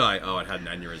computer die? Oh, it had an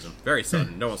aneurysm. Very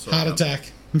sudden. No one saw it. Heart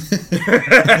attack.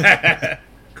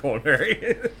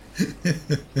 Coronary.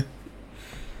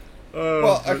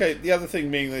 Well, okay, the other thing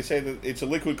being they say that it's a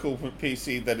liquid cooled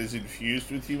PC that is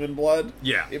infused with human blood.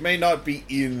 Yeah. It may not be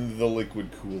in the liquid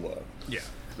cooler. Yeah.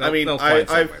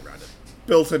 I've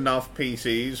built enough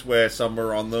PCs where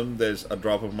somewhere on them there's a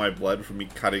drop of my blood from me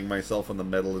cutting myself on the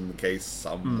metal in the case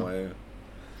somewhere.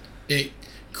 It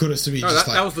could have to be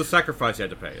that was the sacrifice you had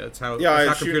to pay. That's how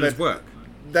computers work.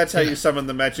 That's how you summon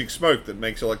the magic smoke that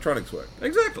makes electronics work.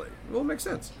 Exactly. It all makes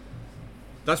sense.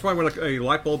 That's why when a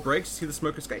light bulb breaks, you see the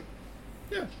smoke escape.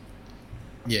 Yeah.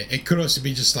 Yeah, it could also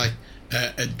be just like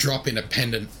a drop in a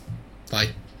pendant,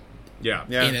 like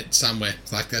in it somewhere.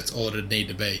 Like that's all it'd need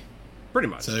to be. Pretty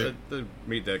much. So they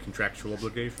meet their contractual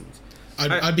obligations.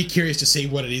 I'd be curious to see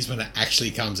what it is when it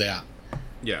actually comes out.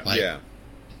 Yeah. Like,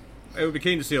 I would be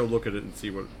keen to see a look at it and see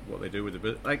what they do with it.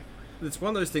 But like, it's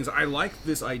one of those things. I like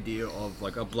this idea of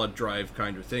like a blood drive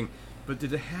kind of thing. But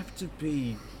did it have to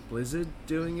be Blizzard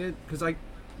doing it? Because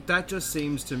that just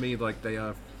seems to me like they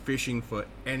are fishing for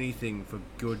anything for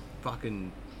good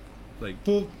fucking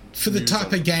well, for the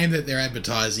type of game that they're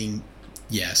advertising,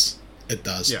 yes, it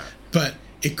does. Yeah. But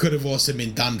it could have also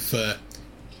been done for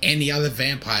any other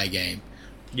vampire game.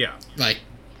 Yeah. Like,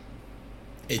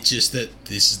 it's just that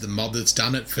this is the mob that's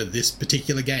done it for this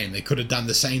particular game. They could have done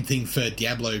the same thing for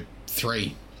Diablo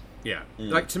 3. Yeah.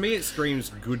 Like, to me it screams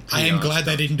good PR I am glad stuff.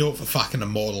 they didn't do it for fucking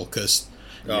Immortal,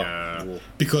 Yeah.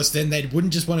 Because then they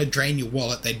wouldn't just want to drain your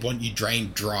wallet, they'd want you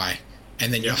drained dry.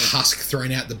 And then your husk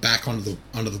thrown out the back onto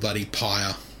the bloody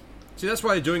pyre. See, that's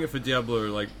why they're doing it for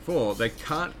Diablo 4. They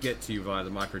can't get to you via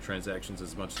the microtransactions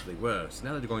as much as they were. So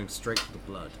now they're going straight to the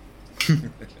blood.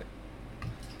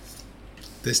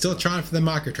 They're still trying for the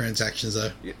microtransactions,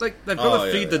 though. Yeah, like, they've got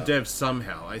to feed the devs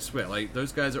somehow, I swear. Like,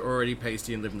 those guys are already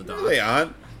pasty and live in the dark. No, they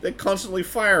aren't. They're constantly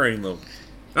firing them.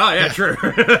 Oh, yeah, true.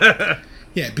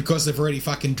 Yeah, because they've already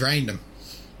fucking drained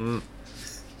them.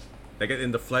 They get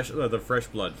in the fresh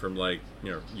blood from, like,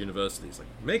 universities. Like,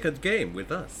 make a game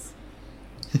with us.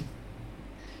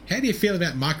 How do you feel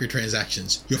about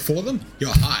microtransactions? You're for them?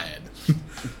 You're hired.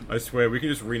 I swear, we can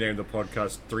just rename the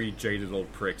podcast 3 Jaded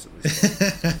Old Pricks at this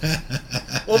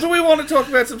point. Well, do we want to talk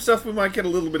about some stuff we might get a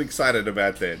little bit excited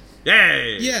about then?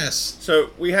 Yay! Yes. So,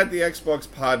 we had the Xbox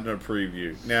Partner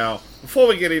preview. Now, before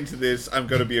we get into this, I'm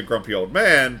going to be a grumpy old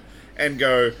man and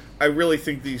go, I really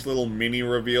think these little mini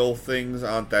reveal things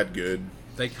aren't that good.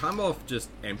 They come off just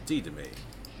empty to me.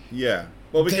 Yeah.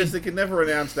 Well, because they can never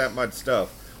announce that much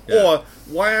stuff. Yeah. Or,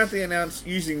 why aren't they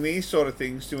using these sort of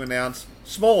things to announce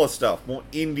smaller stuff, more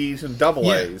indies and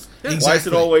double A's? Yeah, Why is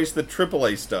it always the triple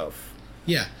A stuff?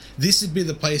 Yeah. This would be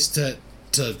the place to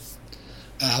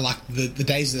like the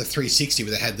days of the 360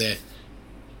 where they had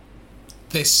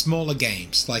their smaller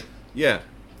games. Like, Yeah.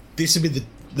 this would be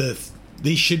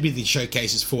these should be the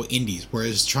showcases for indies,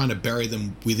 whereas trying to bury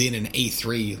them within an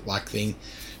E3 like thing,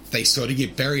 they sort of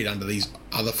get buried under these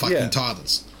other fucking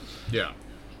titles. Yeah.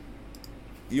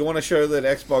 You want to show that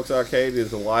Xbox Arcade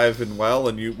is alive and well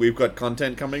and we've got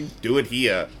content coming? Do it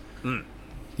here.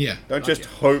 Yeah. Don't just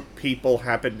hope people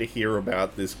happen to hear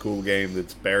about this cool game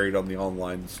that's buried on the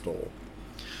online store.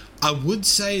 I would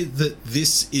say that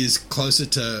this is closer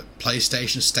to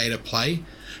PlayStation State of Play,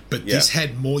 but this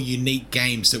had more unique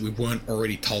games that we weren't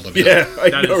already told about. Yeah, I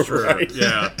That know, is true. right?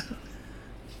 Yeah.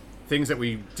 Things that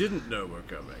we didn't know were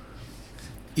coming.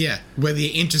 Yeah, whether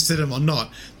you're interested in them or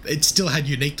not, it still had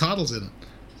unique titles in it.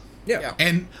 Yeah.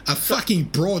 And a fucking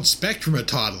broad spectrum of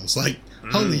titles. Like,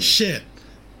 holy shit.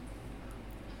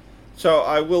 So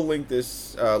I will link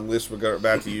this list we're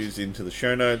about to use into the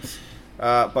show notes.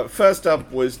 But first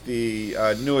up was the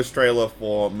newest trailer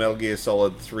for Metal Gear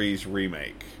Solid 3's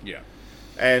remake. Yeah.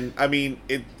 And, I mean,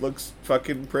 it looks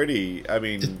fucking pretty. I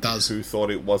mean, It does. Who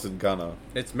thought it wasn't gonna?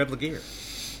 It's Metal Gear.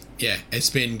 Yeah, it's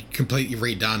been completely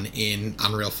redone in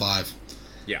Unreal 5.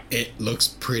 Yeah. It looks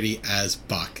pretty as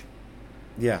buck.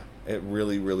 Yeah, it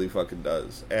really, really fucking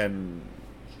does. And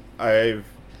I've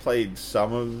played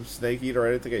some of Snake Eater.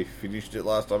 I don't think I finished it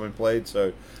last time I played,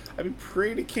 so I'd be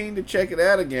pretty keen to check it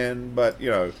out again. But,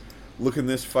 looking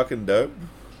this fucking dope.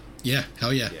 Yeah,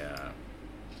 hell yeah. Yeah.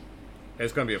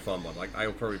 It's going to be a fun one. Like,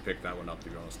 I'll probably pick that one up, to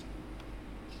be honest.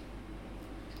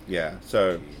 Yeah,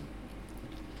 so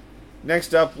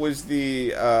next up was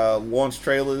the launch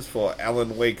trailers for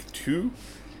Alan Wake 2.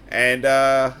 And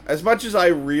as much as I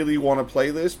really want to play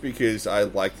this because I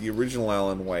like the original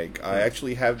Alan Wake, I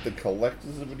actually have the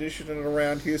collector's edition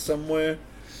around here somewhere.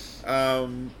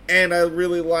 And I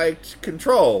really liked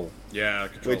Control. Yeah,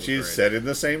 Control which is set in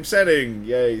the same setting.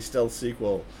 Yay, stealth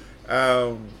sequel.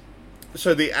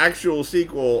 So the actual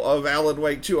sequel of Alan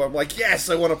Wake 2, I'm like, yes,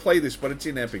 I want to play this, but it's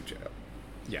in Epic Jail.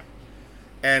 Yeah.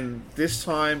 And this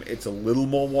time, it's a little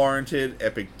more warranted.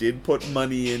 Epic did put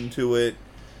money into it.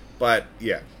 But,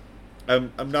 yeah.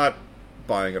 I'm not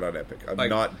buying it on Epic. I'm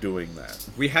not doing that.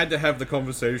 We had to have the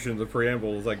conversation, the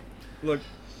preamble. Like, look,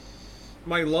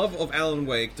 my love of Alan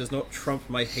Wake does not trump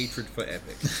my hatred for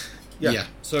Epic. Yeah.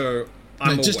 So,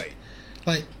 I'm away.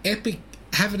 Like, Epic,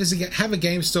 have a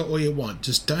game store all you want.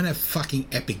 Just don't have fucking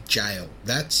Epic Jail.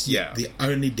 That's the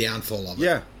only downfall of it.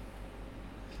 Yeah.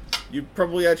 You'd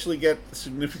probably actually get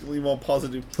significantly more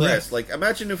positive press. Yeah. Like,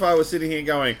 imagine if I was sitting here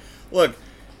going, look,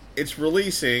 it's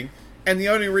releasing, and the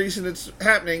only reason it's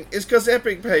happening is because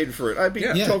Epic paid for it. I'd be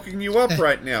talking you up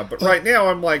right now. But right now,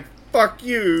 I'm like, fuck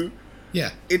you.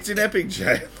 Yeah. It's in Epic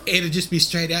Jail. It'd just be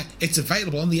straight out, it's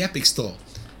available on the Epic Store.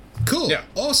 Cool. Yeah.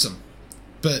 Awesome.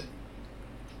 But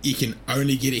you can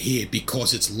only get it here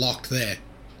because it's locked there.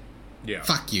 Yeah.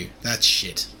 Fuck you. That's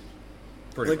shit.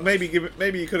 Pretty much.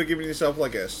 Maybe you could have given yourself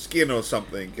like a skin or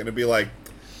something, and it'd be like,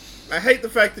 I hate the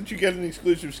fact that you get an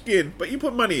exclusive skin, but you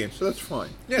put money in, so that's fine.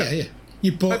 Yeah.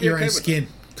 You bought your own skin.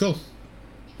 Cool.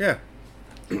 Yeah.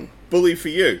 Bully for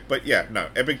you. But yeah, no.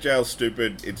 Epic Jail's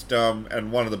stupid, it's dumb,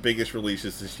 and one of the biggest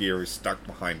releases this year is stuck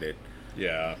behind it.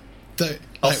 Yeah.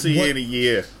 I'll see you in a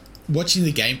year. Watching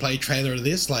the gameplay trailer of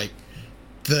this, like,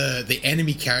 the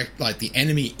enemy character, like, the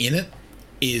enemy in it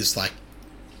is, like,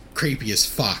 creepy as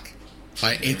fuck.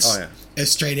 Like, it's a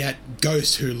straight out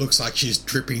ghost who looks like she's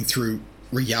dripping through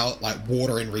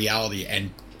water in reality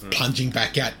and plunging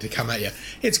back out to come at you.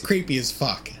 It's creepy as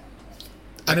fuck.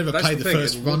 I never played the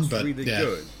first one, but really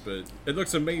good. But it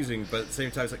looks amazing. But at the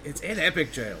same time, it's like it's in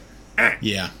Epic Jail.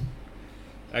 Yeah.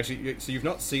 Actually, so you've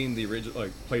not seen the original,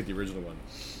 like played the original one?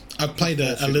 I played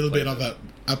a little bit of it.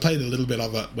 I played a little bit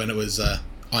of it when it was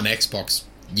on Xbox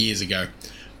years ago,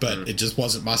 but it just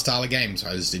wasn't my style of game, so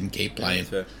I just didn't keep playing.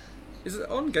 Is it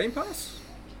on Game Pass?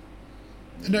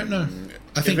 I don't know.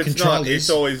 I think if it's Control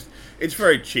not, it's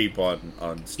very cheap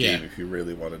on Steam if you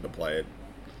really wanted to play it.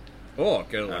 Or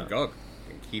get it on GOG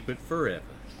and keep it forever.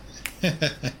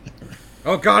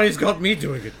 Oh god, he's got me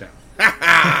doing it now.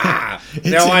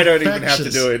 Now I don't even have to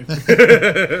do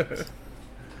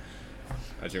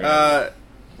it.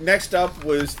 Next up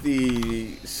was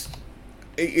the...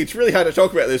 It's really hard to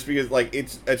talk about this because like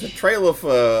it's a trailer for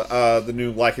the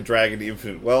new Like a Dragon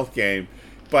Infinite Wealth game,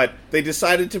 but they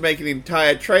decided to make an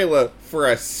entire trailer for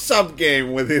a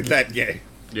sub-game within that game.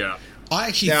 Yeah. I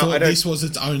actually thought this was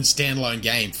its own standalone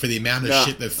game for the amount of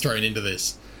shit they've thrown into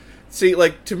this. See,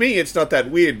 like, to me, it's not that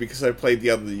weird because I played the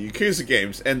other Yakuza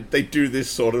games, and they do this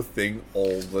sort of thing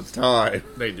all the time.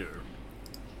 They do.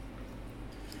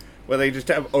 Where they just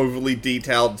have overly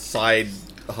detailed side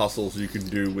hustles you can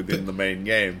do within the main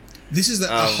game. This is a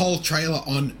whole trailer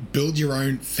on build your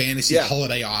own fantasy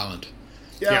holiday island.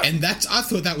 Yeah. And I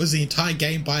thought that was the entire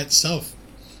game by itself.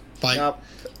 Like,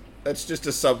 that's just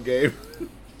a sub-game.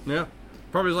 Yeah.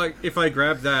 Probably like, if I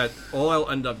grab that, all I'll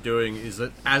end up doing is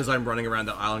that as I'm running around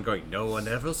the island going, no one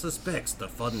ever suspects the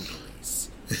fun police.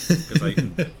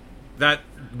 Because that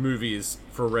movie is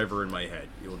forever in my head.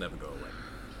 It will never go away.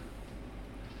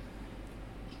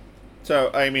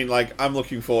 So, I mean, like, I'm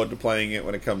looking forward to playing it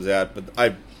when it comes out, but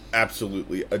I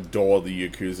absolutely adore the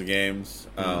Yakuza games.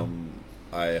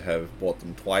 I have bought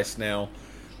them twice now.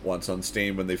 Once on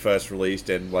Steam when they first released,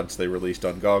 and once they released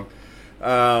on GOG.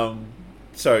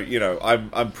 So, you know,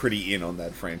 I'm pretty in on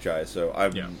that franchise, so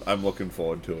I'm looking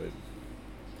forward to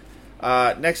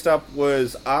it. Next up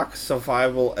was Ark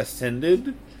Survival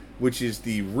Ascended, which is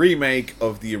the remake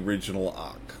of the original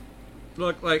Ark.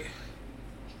 Look, like,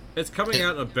 it's coming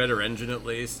out in a better engine at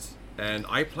least, and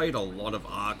I played a lot of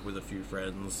Ark with a few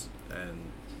friends,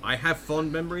 and I have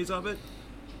fond memories of it,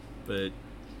 but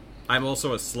I'm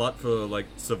also a slut for, like,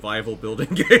 survival building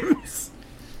games.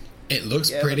 It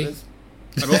looks pretty.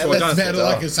 I'm also a that's better,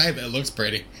 like I say, but it looks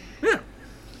pretty. Yeah.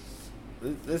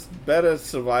 There's better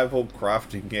survival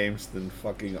crafting games than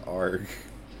fucking Ark.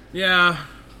 Yeah,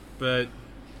 but...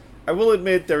 I will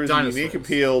admit there is a unique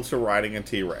appeal to riding a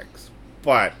T-Rex,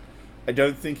 but I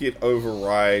don't think it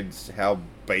overrides how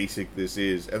basic this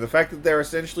is, and the fact that they're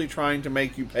essentially trying to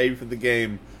make you pay for the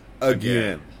game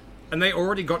again. And they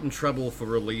already got in trouble for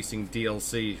releasing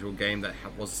DLC to a game that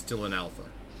was still in alpha.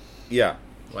 Yeah.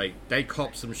 Like, they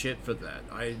copped some shit for that.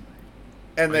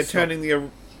 They're turning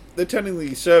they're turning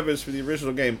the service for the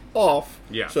original game off.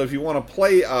 Yeah. So if you want to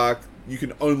play Ark, you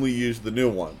can only use the new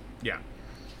one. Yeah.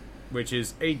 Which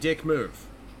is a dick move.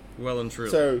 Well and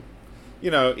truly. So,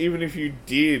 even if you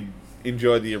did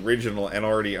enjoy the original and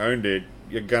already owned it,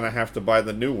 you're going to have to buy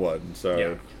the new one. So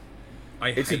yeah.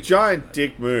 It's a giant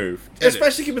dick move.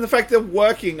 Especially given the fact they're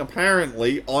working,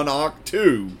 apparently, on Ark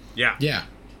 2. Yeah. Yeah.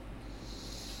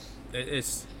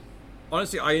 It's...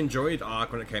 Honestly, I enjoyed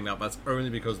Ark when it came out, but that's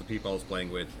only because of the people I was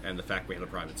playing with and the fact we had a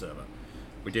private server.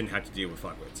 We didn't have to deal with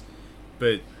fuckwits.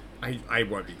 But I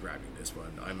won't be grabbing this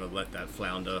one. I'm going to let that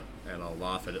flounder, and I'll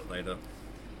laugh at it later.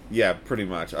 Yeah, pretty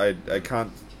much. I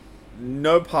can't...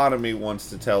 No part of me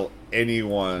wants to tell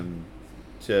anyone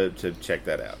to check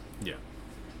that out. Yeah.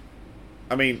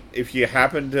 I mean, if you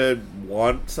happen to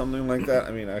want something like that,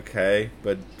 I mean, okay,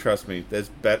 but trust me, there's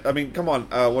I mean, come on,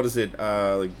 what is it?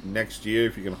 Like next year,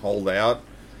 if you can hold out,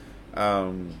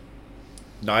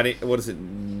 what is it?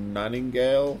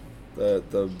 Nightingale,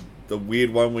 the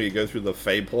weird one where you go through the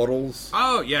Fae portals.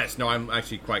 Oh yes, no, I'm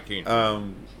actually quite keen.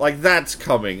 Like that's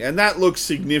coming, and that looks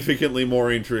significantly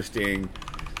more interesting.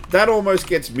 That almost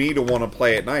gets me to want to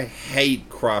play it, and I hate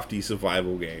crafty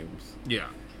survival games. Yeah.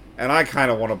 And I kind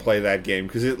of want to play that game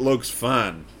because it looks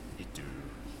fun. It do.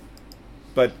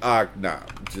 But Ark, no.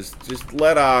 Just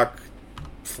let Ark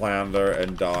flounder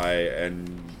and die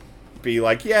and be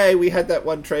like, yay, we had that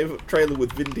one trailer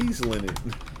with Vin Diesel in it.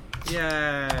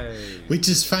 Yay. Which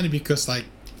is funny because,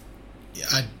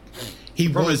 he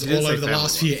was all over the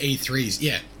last few E3s,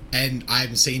 yeah. And I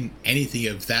haven't seen anything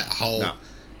of that whole... No.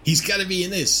 He's got to be in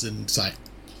this. And it's like,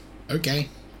 okay.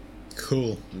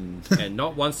 Cool. And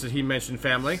not once did he mention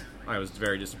family. I was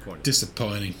very disappointed.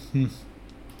 Disappointing.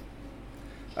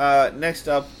 Next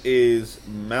up is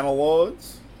Manor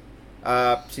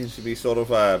seems to be sort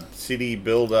of a city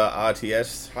builder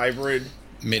RTS hybrid.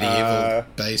 Medieval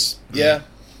base. Yeah.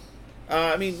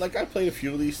 I mean, I played a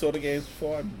few of these sort of games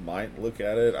before. I might look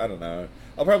at it. I don't know.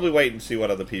 I'll probably wait and see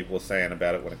what other people are saying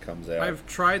about it when it comes out. I've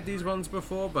tried these ones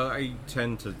before, but I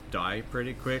tend to die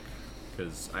pretty quick.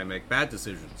 Because I make bad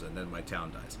decisions and then my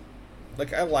town dies.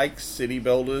 I like city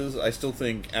builders. I still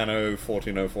think Anno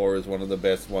 1404 is one of the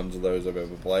best ones of those I've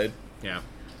ever played. Yeah.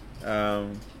 I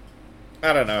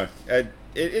don't know.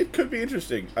 It could be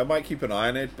interesting. I might keep an eye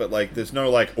on it, but there's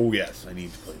no oh yes, I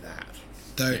need to play that.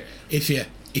 Though, if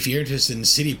you're interested in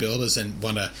city builders and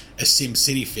want a Sim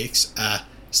City fix,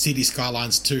 City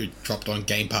Skylines 2 dropped on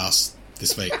Game Pass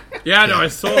this week. Yeah, no, I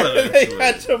saw that. They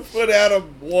had to put out a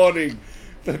warning.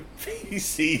 The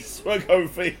PCs were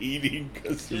overheating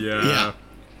because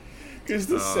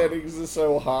the settings are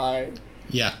so high.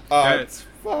 Yeah. It's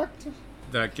fucked.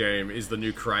 That game is the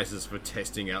new crisis for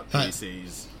testing out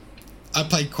PCs. I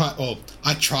played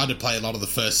I tried to play a lot of the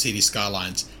first City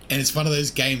Skylines, and it's one of those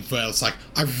games where it's I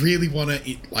really want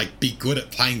to be good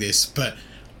at playing this, but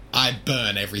I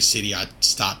burn every city I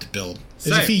start to build.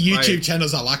 There's a few YouTube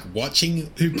channels I like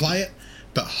watching who play it,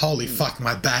 but holy fuck, am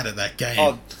I bad at that game.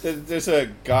 Oh, there's a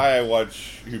guy I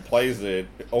watch who plays it,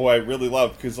 I really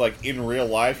love, because, in real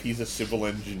life, he's a civil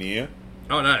engineer.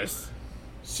 Oh, nice.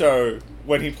 So,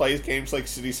 when he plays games like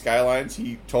City Skylines,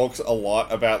 he talks a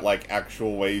lot about,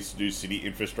 actual ways to do city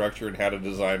infrastructure and how to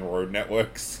design road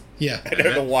networks. Yeah. I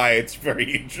don't know why, it's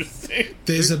very interesting.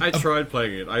 I tried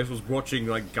playing it. I was watching,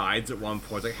 guides at one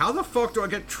point. How the fuck do I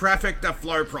get traffic to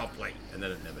flow properly? And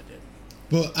then it never did.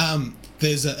 Well,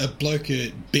 there's a bloke who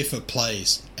Biffa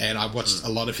plays, and I watched a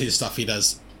lot of his stuff. He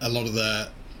does a lot of the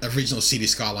original City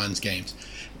Skylines games,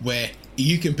 where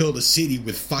you can build a city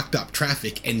with fucked up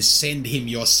traffic and send him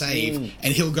your save,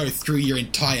 and he'll go through your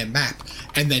entire map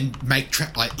and then make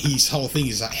his whole thing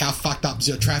is how fucked up is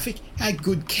your traffic? How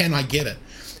good can I get it?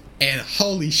 And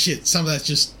holy shit, some of that's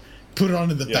just put it on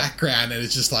in the background, and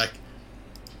it's just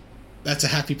that's a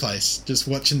happy place. Just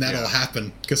watching that all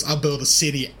happen, because I'll build a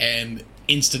city and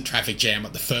instant traffic jam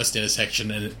at the first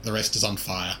intersection, and the rest is on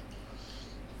fire.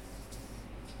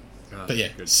 But yeah,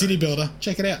 City Builder,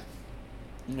 check it out.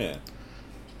 Yeah.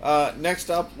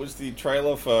 Next up was the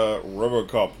trailer for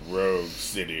RoboCop Rogue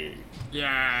City.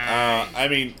 Yeah. I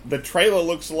mean, the trailer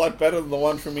looks a lot better than the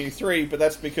one from E3, but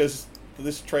that's because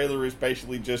this trailer is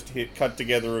basically just cut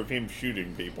together of him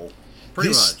shooting people. Pretty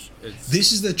much.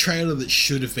 This is the trailer that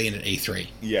should have been at E3.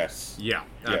 Yes. Yeah,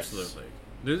 absolutely.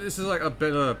 This is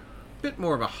a bit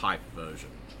more of a hype version.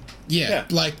 Yeah.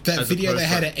 That video they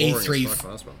had at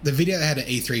E3. The video they had at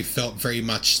E3 felt very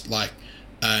much like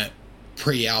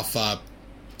pre-alpha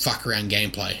fuck around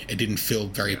gameplay. It didn't feel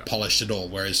very polished at all.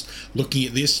 Whereas looking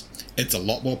at this, it's a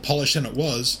lot more polished than it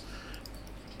was.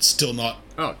 It's still not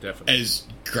as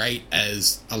great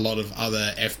as a lot of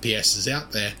other FPSs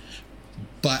out there,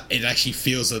 but it actually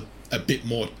feels a a bit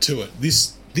more to it.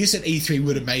 This at E3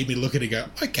 would have made me look at it and go,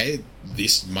 okay,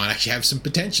 this might actually have some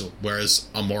potential, whereas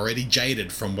I'm already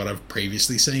jaded from what I've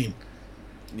previously seen.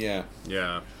 Yeah.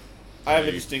 Yeah. I have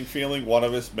a distinct feeling one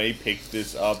of us may pick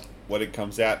this up when it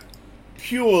comes out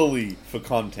purely for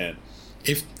content.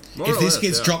 If this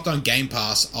gets dropped on Game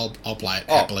Pass, I'll play it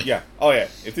happily. Yeah. Oh yeah.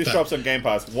 If this drops on Game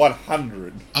Pass,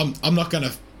 100. I'm not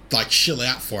gonna shill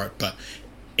out for it, but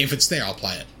if it's there, I'll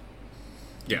play it.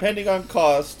 Yeah. Depending on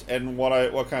cost and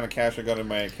what kind of cash I got in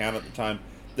my account at the time,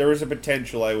 there is a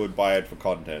potential I would buy it for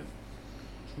content.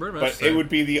 But it would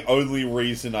be the only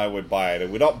reason I would buy it. I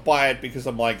would not buy it because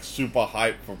I'm like super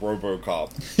hyped for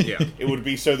RoboCop. Yeah. It would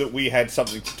be so that we had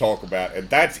something to talk about, and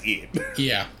that's it.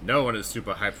 Yeah. No one is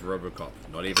super hyped for RoboCop.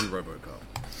 Not even RoboCop.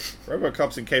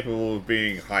 RoboCop's incapable of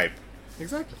being hype.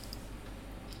 Exactly.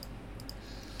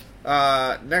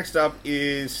 Next up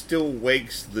is Still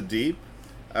Wakes the Deep.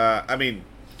 I mean,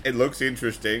 it looks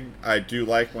interesting. I do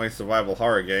like my survival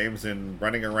horror games, and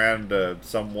running around a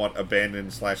somewhat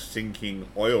abandoned / sinking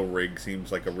oil rig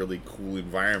seems like a really cool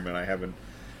environment. I haven't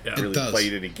really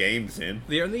played any games in.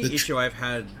 The only issue I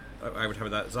would have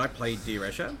with that is I played Dear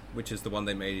Esha, which is the one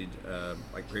they made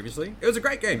previously. It was a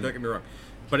great game, don't get me wrong,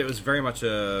 but it was very much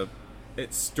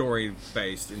it's story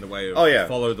based in the way of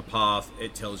follow the path.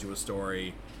 It tells you a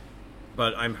story,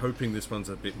 but I'm hoping this one's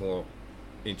a bit more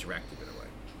interactive in a way.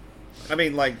 I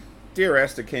mean, like, Dear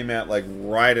Esther came out, like,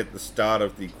 right at the start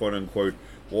of the quote-unquote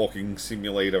walking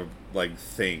simulator, like,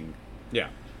 thing. Yeah.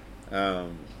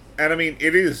 And, I mean,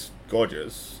 it is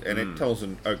gorgeous, and it tells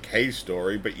an okay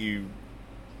story, but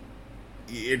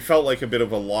it felt like a bit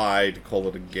of a lie to call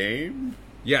it a game.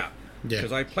 Yeah.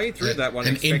 Because I played through that one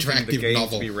expecting the game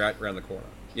to be right around the corner.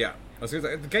 Yeah. I was going to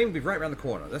say, the game would be right around the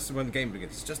corner. That's when the game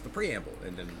begins. It's just the preamble,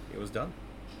 and then it was done.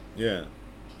 Yeah.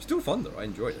 Still fun though. I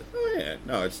enjoyed it. Oh yeah,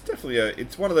 no, it's definitely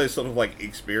it's one of those sort of like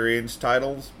experience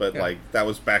titles, but like that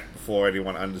was back before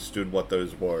anyone understood what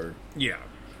those were. Yeah.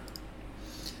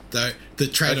 The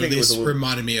trailer of this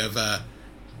reminded me of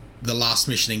the last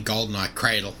mission in GoldenEye,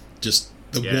 Cradle. Just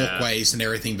the walkways and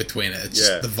everything between it. It's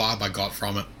just the vibe I got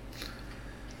from it.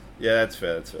 Yeah, that's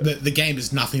fair. That's fair. The game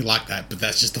is nothing like that, but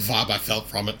that's just the vibe I felt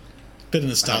from it. Bit of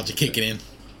nostalgia kicking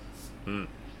in.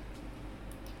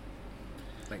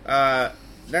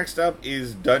 Next up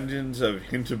is Dungeons of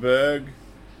Hinterberg.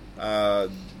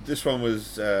 This one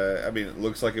was, I mean, it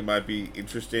looks like it might be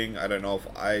interesting. I don't know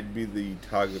if I'd be the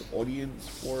target audience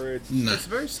for it. No. It's a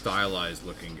very stylized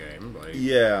looking game.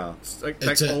 It's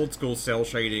like old school cell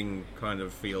shading kind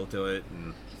of feel to it.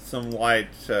 And some light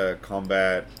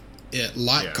combat. Yeah,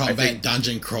 light combat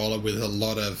dungeon crawler with a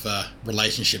lot of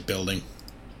relationship building.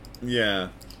 Yeah.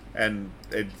 And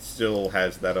it still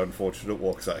has that unfortunate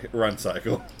run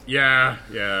cycle. Yeah,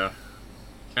 yeah.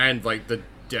 And, like, the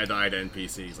dead-eyed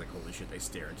NPCs, like, holy shit, they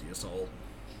stare into your soul.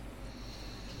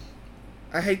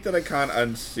 I hate that I can't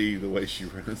unsee the way she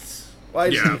runs. Why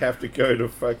does she have to go to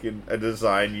fucking a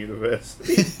design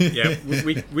university? Yeah,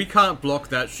 we can't block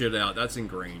that shit out. That's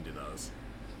ingrained in us.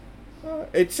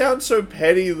 It sounds so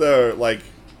petty, though. Like,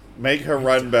 make her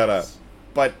run better.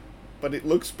 But it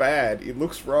looks bad. It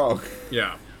looks wrong.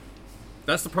 Yeah.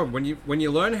 That's the problem. When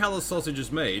you learn how the sausage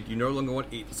is made, you no longer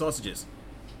want to eat the sausages.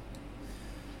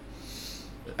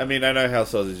 I mean, I know how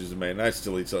sausages are made, and I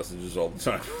still eat sausages all the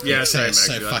time. Yeah, so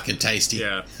fucking tasty.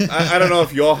 Yeah. I don't know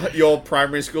if your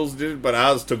primary schools did it, but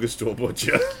ours took us to a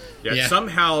butcher. Yeah.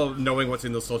 Somehow knowing what's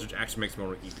in the sausage actually makes me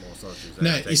want to eat more sausages.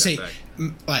 No, you see,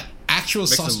 like, actual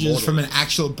sausages from an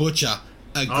actual butcher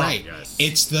are great. Yes.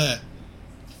 It's the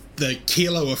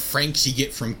kilo of franks you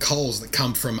get from Coles that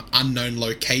come from unknown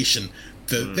location.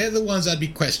 They're the ones I'd be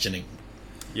questioning.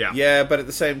 Yeah. Yeah, but at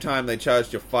the same time, they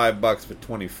charged you $5 for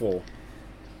 24.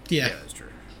 Yeah, that's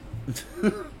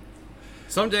true.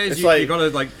 Some days you gotta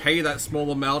like pay that small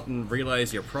amount and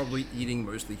realize you're probably eating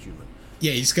mostly human.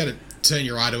 Yeah, you just gotta turn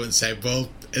your eye to it and say, well,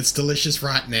 it's delicious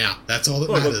right now. That's all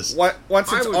that matters.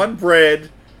 Once it's on bread,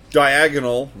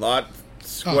 diagonal, not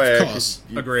square. Of course.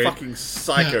 Agreed. Fucking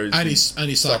psychos. No,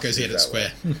 only psychos eat it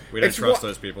square. We don't trust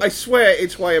those people. I swear,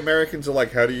 it's why Americans are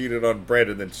like, how do you eat it on bread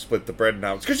and then split the bread in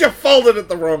half? It's because you folded it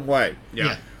the wrong way.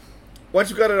 Yeah. Once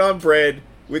you've got it on bread,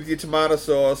 with your tomato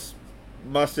sauce,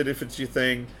 mustard if it's your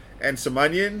thing, and some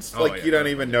onions, you don't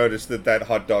even notice that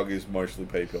hot dog is mostly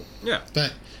people. Yeah.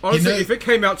 But, honestly, if it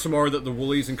came out tomorrow that the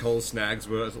Woolies and Coles snags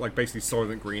were like basically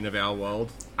Soylent Green of our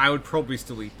world, I would probably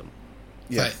still eat them.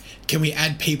 Yes. Like, can we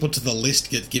add people to the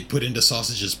list get put into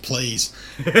sausages, please?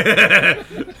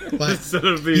 Instead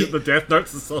of the Death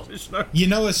Notes, the sausage note. You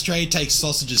know, Australia takes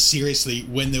sausages seriously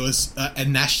when there was a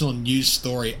national news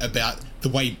story about the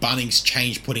way Bunnings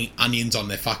changed putting onions on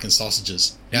their fucking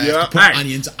sausages. Now, you have to put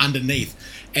onions underneath.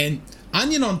 And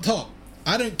onion on top.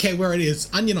 I don't care where it is.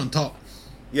 Onion on top.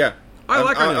 Yeah. I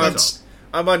like onion on top.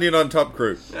 I'm onion on top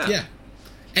crew. Yeah.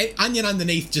 And onion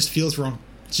underneath just feels wrong.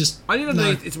 It's just onion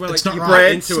underneath. It's where like not you right.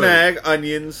 Bread, into snag,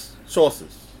 onions,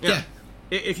 sauces. Yeah.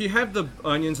 If you have the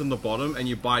onions on the bottom and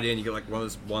you bite in, you get like one of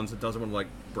those ones that doesn't want to like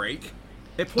break.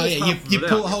 It pulls you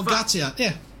pull the whole guts out.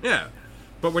 Yeah. Yeah.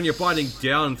 But when you're biting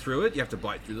down through it, you have to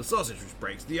bite through the sausage, which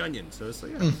breaks the onion. So it's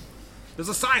like, there's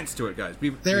a science to it, guys.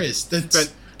 There is.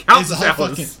 Spent countless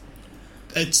hours.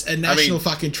 It's a national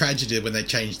fucking tragedy when they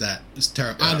changed that. It's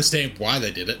terrible. Yeah. I understand why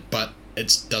they did it, but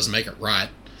it doesn't make it right.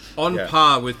 On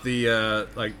par with the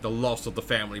the loss of the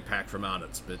family pack from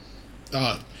Arnott's, but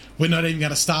we're not even going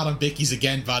to start on Bicky's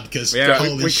again, bud, because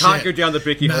we can't go down the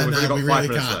Bicky hole. We've only got 5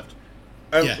 minutes left.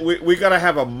 We got to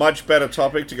have a much better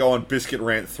topic to go on Biscuit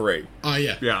Rant 3. Oh,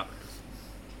 yeah.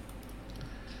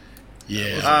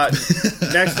 Yeah.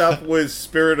 Next up was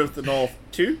Spirit of the North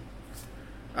 2.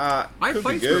 I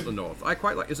played Spirit of the North. I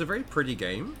quite like it. It's a very pretty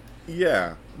game.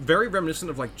 Yeah. Very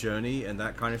reminiscent of like Journey and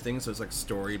that kind of thing. So it's like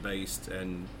story based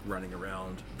and running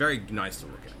around. Very nice to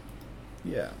look at.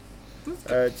 Yeah.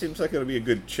 It seems like it'll be a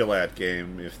good chill out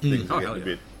game if things are getting a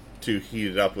bit too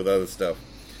heated up with other stuff.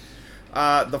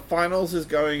 The finals is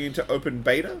going into open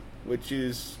beta, which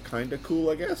is kind of cool,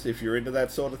 I guess, if you're into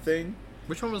that sort of thing.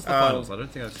 Which one was the finals? I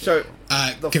don't think I've seen so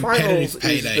the finals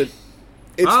payday.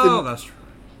 That's true.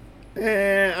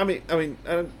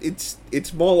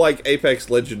 It's more like Apex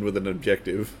Legend with an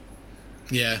objective.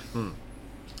 Yeah.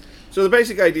 So the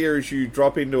basic idea is you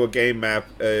drop into a game map.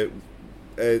 I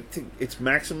think it's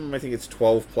maximum. I think it's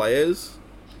 12 players.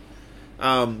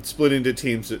 Split into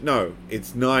teams.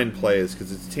 It's 9 players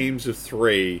because it's teams of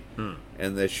 3,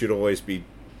 and there should always be.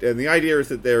 And the idea is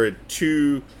that there are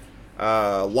 2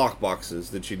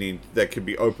 lockboxes that you need that can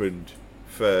be opened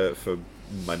for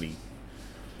money.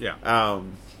 Yeah.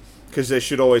 Because there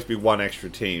should always be 1 extra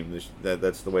team.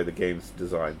 That's the way the game's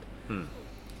designed.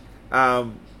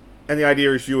 And the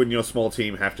idea is you and your small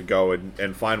team have to go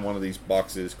and find one of these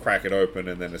boxes, crack it open,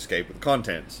 and then escape with the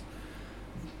contents.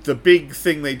 The big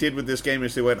thing they did with this game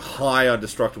is they went high on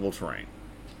destructible terrain.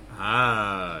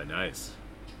 Ah, nice.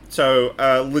 So,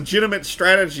 legitimate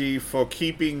strategy for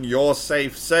keeping your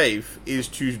safe is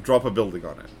to drop a building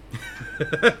on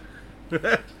it.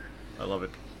 I love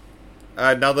it.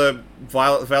 Another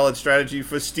valid strategy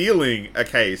for stealing a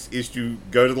case is to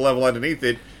go to the level underneath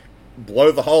it,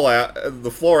 blow the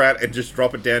floor out, and just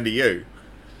drop it down to you.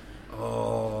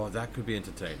 Oh, that could be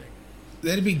entertaining.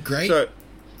 That'd be great,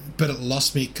 but it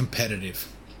lost me competitive.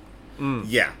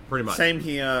 Yeah, pretty much. Same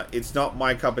here. It's not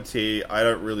my cup of tea. I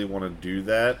don't really want to do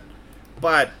that.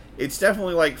 But it's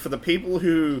definitely like for the people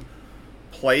who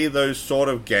play those sort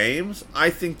of games,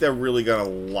 I think they're really going to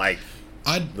like.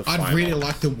 I'd really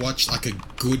like to watch like a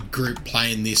good group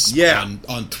playing this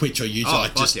on Twitch or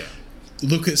YouTube.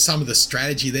 Look at some of the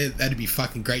strategy there. That'd be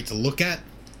fucking great to look at.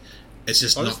 It's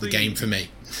just honestly, not the game for me.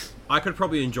 I could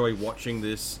probably enjoy watching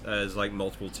this as like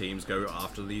multiple teams go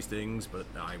after these things, but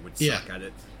I would suck at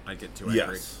it. I'd get too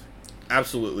angry. Yes.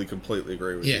 Absolutely, completely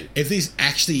agree with you. Yeah, if these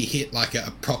actually hit like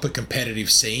a proper competitive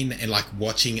scene and like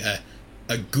watching a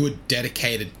good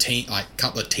dedicated team, like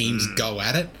couple of teams go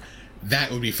at it,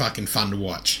 that would be fucking fun to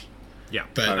watch. Yeah,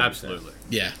 but 100%. Absolutely.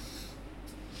 Yeah.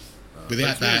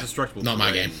 Without that, not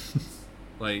my game.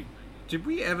 Like, did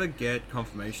we ever get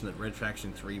confirmation that Red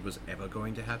Faction 3 was ever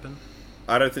going to happen?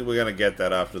 I don't think we're going to get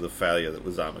that after the failure that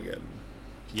was Armageddon.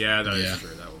 Yeah, that is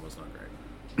true. That one was not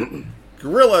great.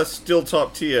 Guerrilla, still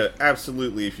top tier.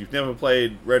 Absolutely. If you've never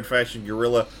played Red Faction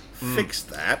Guerrilla, fix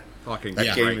that. Fucking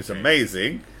that game is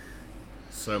amazing.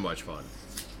 So much fun.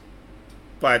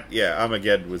 But, yeah,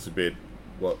 Armageddon was a bit...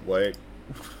 Wait.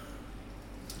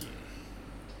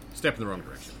 Step in the wrong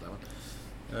direction.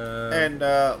 And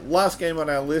last game on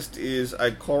our list is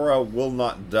Ikora Will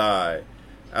Not Die.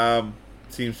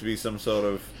 Seems to be some sort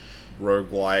of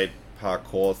roguelite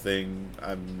parkour thing.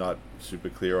 I'm not super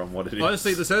clear on what it is.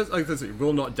 Honestly, this says like this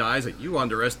will not die is like you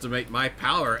underestimate my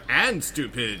power and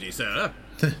stupidity, sir.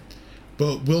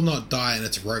 But will not die, and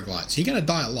it's roguelite, so you're going to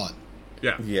die a lot.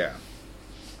 Yeah.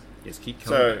 Yes, keep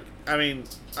coming back. I mean,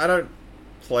 I don't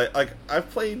play... Like, I've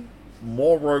played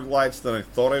more roguelites than I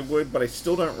thought I would, but I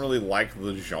still don't really like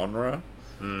the genre.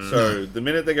 So the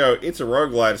minute they go, it's a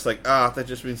roguelite, it's like, that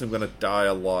just means I'm going to die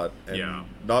a lot. And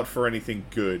not for anything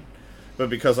good, but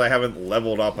because I haven't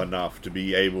leveled up enough to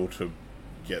be able to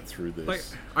get through this. Like,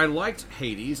 I liked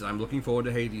Hades, and I'm looking forward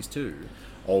to Hades 2.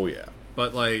 Oh, yeah.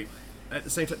 But, like, at the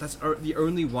same time, that's the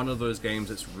only one of those games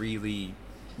that's really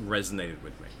resonated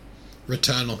with me.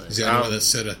 Returnal is the only one that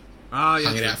sort of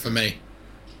hung it out for me.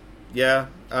 Yeah,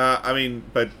 I mean,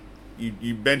 but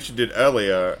you mentioned it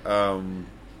earlier,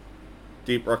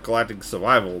 Deep Rock Galactic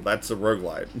Survival, that's a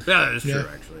roguelite. Yeah, that is true,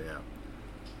 actually,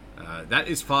 yeah. That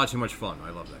is far too much fun. I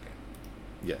love that game.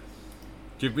 Yeah.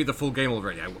 Give me the full game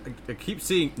already. I keep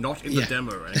seeing not in the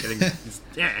demo and getting just,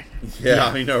 Yeah,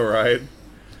 I know, right?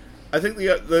 I think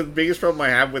the biggest problem I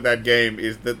have with that game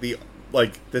is that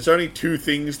there's only two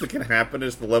things that can happen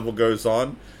as the level goes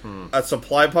on. A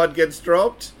supply pod gets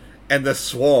dropped, and the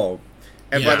swarm.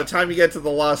 And by the time you get to the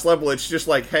last level, it's just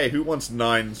like, hey, who wants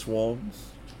 9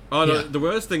 swarms? Oh, no, the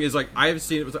worst thing is, like, I've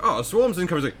seen it was like, oh, a swarm's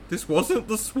incoming. It's like, this wasn't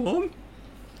the swarm?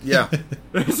 Yeah.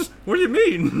 What do you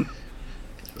mean?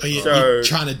 You're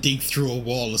trying to dig through a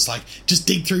wall. It's like, just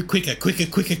dig through quicker.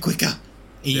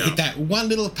 And you hit that one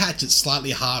little patch that's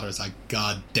slightly harder. It's like,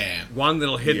 god damn. One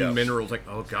little hidden mineral. It's like,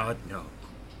 oh god, no.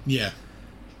 Yeah.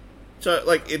 So,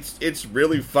 like, it's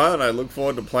really fun. I look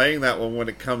forward to playing that one when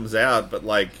it comes out, but,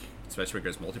 like... Especially when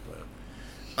it goes multiplayer.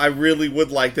 I really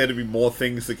would like there to be more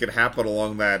things that could happen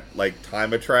along that, like,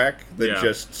 timer track than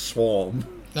just swarm.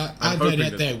 I know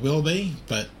that there will be,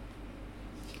 but...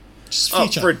 Just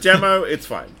future. For a demo, it's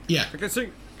fine. Yeah.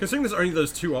 Considering there's only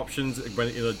those two options when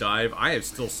in a dive, I have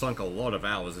still sunk a lot of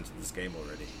hours into this game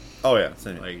already. Oh, yeah.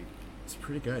 Same. Like, it's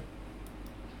pretty good.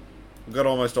 I've got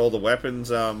almost all the weapons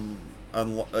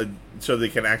so they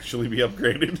can actually be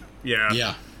upgraded.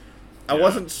 Yeah. I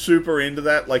wasn't super into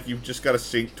that. Like, you've just got to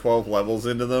sink 12 levels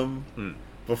into them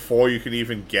before you can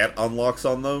even get unlocks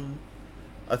on them.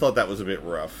 I thought that was a bit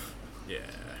rough. Yeah.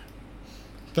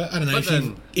 But I don't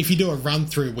know, if you do a run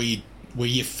through where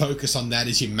you focus on that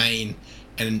as your main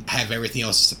and have everything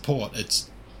else support,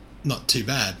 it's not too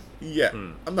bad. Yeah.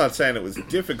 I'm not saying it was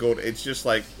difficult, it's just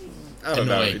like, I don't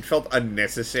know, it felt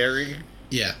unnecessary.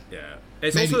 Yeah. Yeah.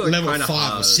 It's maybe also like level 5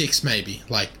 hard. or 6 maybe.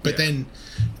 But then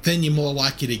you're more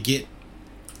likely to get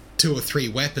 2 or 3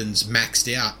 weapons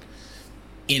maxed out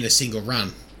in a single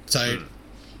run. So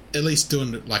at least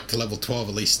doing it like to level 12,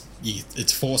 at least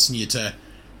it's forcing you to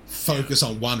focus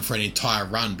on one for an entire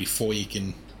run before you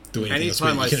can do anything else.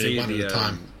 Anytime I see one at a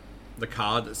time. The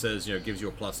card that says, gives you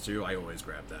a +2, I always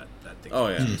grab that thing. Oh,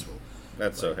 yeah.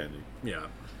 That's so handy. Yeah.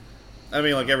 I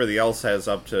mean, like, everything else has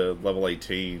up to level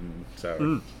 18,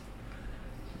 so...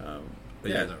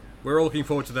 No, we're all looking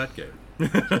forward to that game.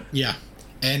 Yeah.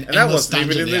 And that wasn't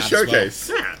even in the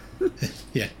showcase. Well.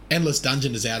 Yeah. Endless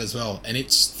Dungeon is out as well, and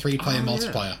it's 3-player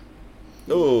multiplayer.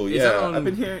 Oh, yeah. I've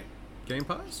been hearing... Game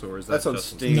Pass, or is that That's on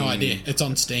Steam? No idea. It's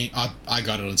on Steam. I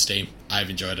got it on Steam. I've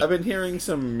enjoyed it. I've been hearing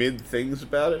some mid things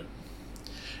about it.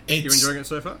 You enjoying it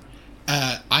so far?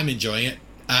 I'm enjoying it.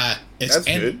 That's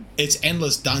good. It's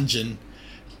Endless Dungeon,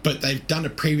 but they've done a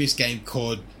previous game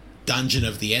called Dungeon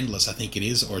of the Endless, I think it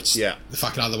is, or it's the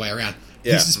fucking other way around.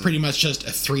 Yeah. This is pretty much just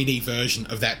a 3D version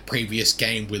of that previous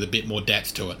game with a bit more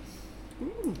depth to it.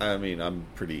 I mean, I'm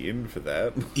pretty in for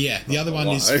that. Yeah, the other one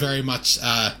is very much...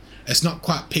 it's not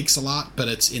quite pixel art, but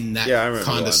it's in that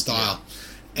kind of style.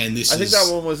 Yeah. And I think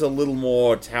that one was a little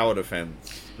more tower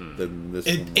defense than this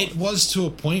one was. It was to a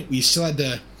point where you still had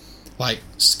to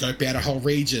scope out a whole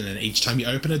region, and each time you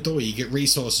open a door you get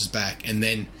resources back, and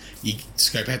then you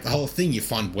scope out the whole thing, you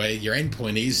find where your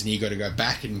endpoint is, and you got to go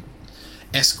back and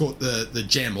escort the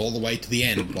gem all the way to the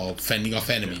end while fending off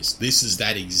enemies. This is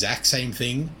that exact same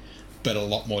thing, but a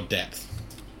lot more depth.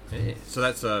 Hey, so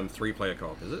that's 3-player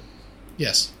co-op, is it?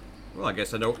 Yes. Well, I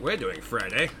guess I know what we're doing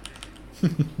Friday.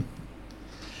 You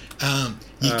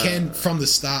can, from the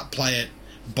start, play it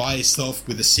by yourself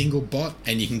with a single bot,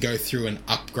 and you can go through and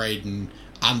upgrade and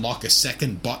unlock a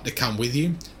second bot to come with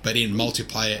you. But in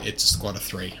multiplayer, it's a squad of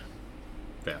 3.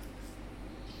 Yeah.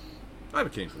 I'd be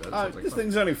keen for that. This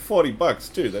thing's only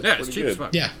 $40 too. That's it's cheap good. as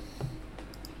fuck. Yeah.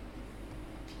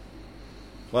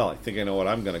 Well, I think I know what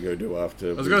I'm going to go do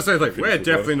after. I was going to say, we're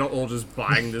definitely not all just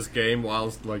buying this game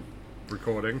whilst,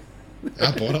 recording.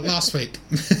 I bought it last week.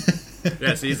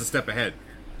 Yeah, so he's a step ahead.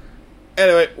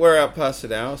 Anyway, we're out past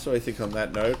an hour, so I think on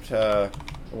that note, I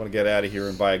want to get out of here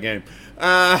and buy a game.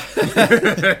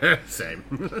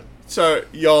 Same. So,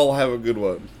 y'all have a good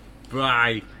one.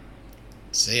 Bye.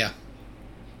 See ya.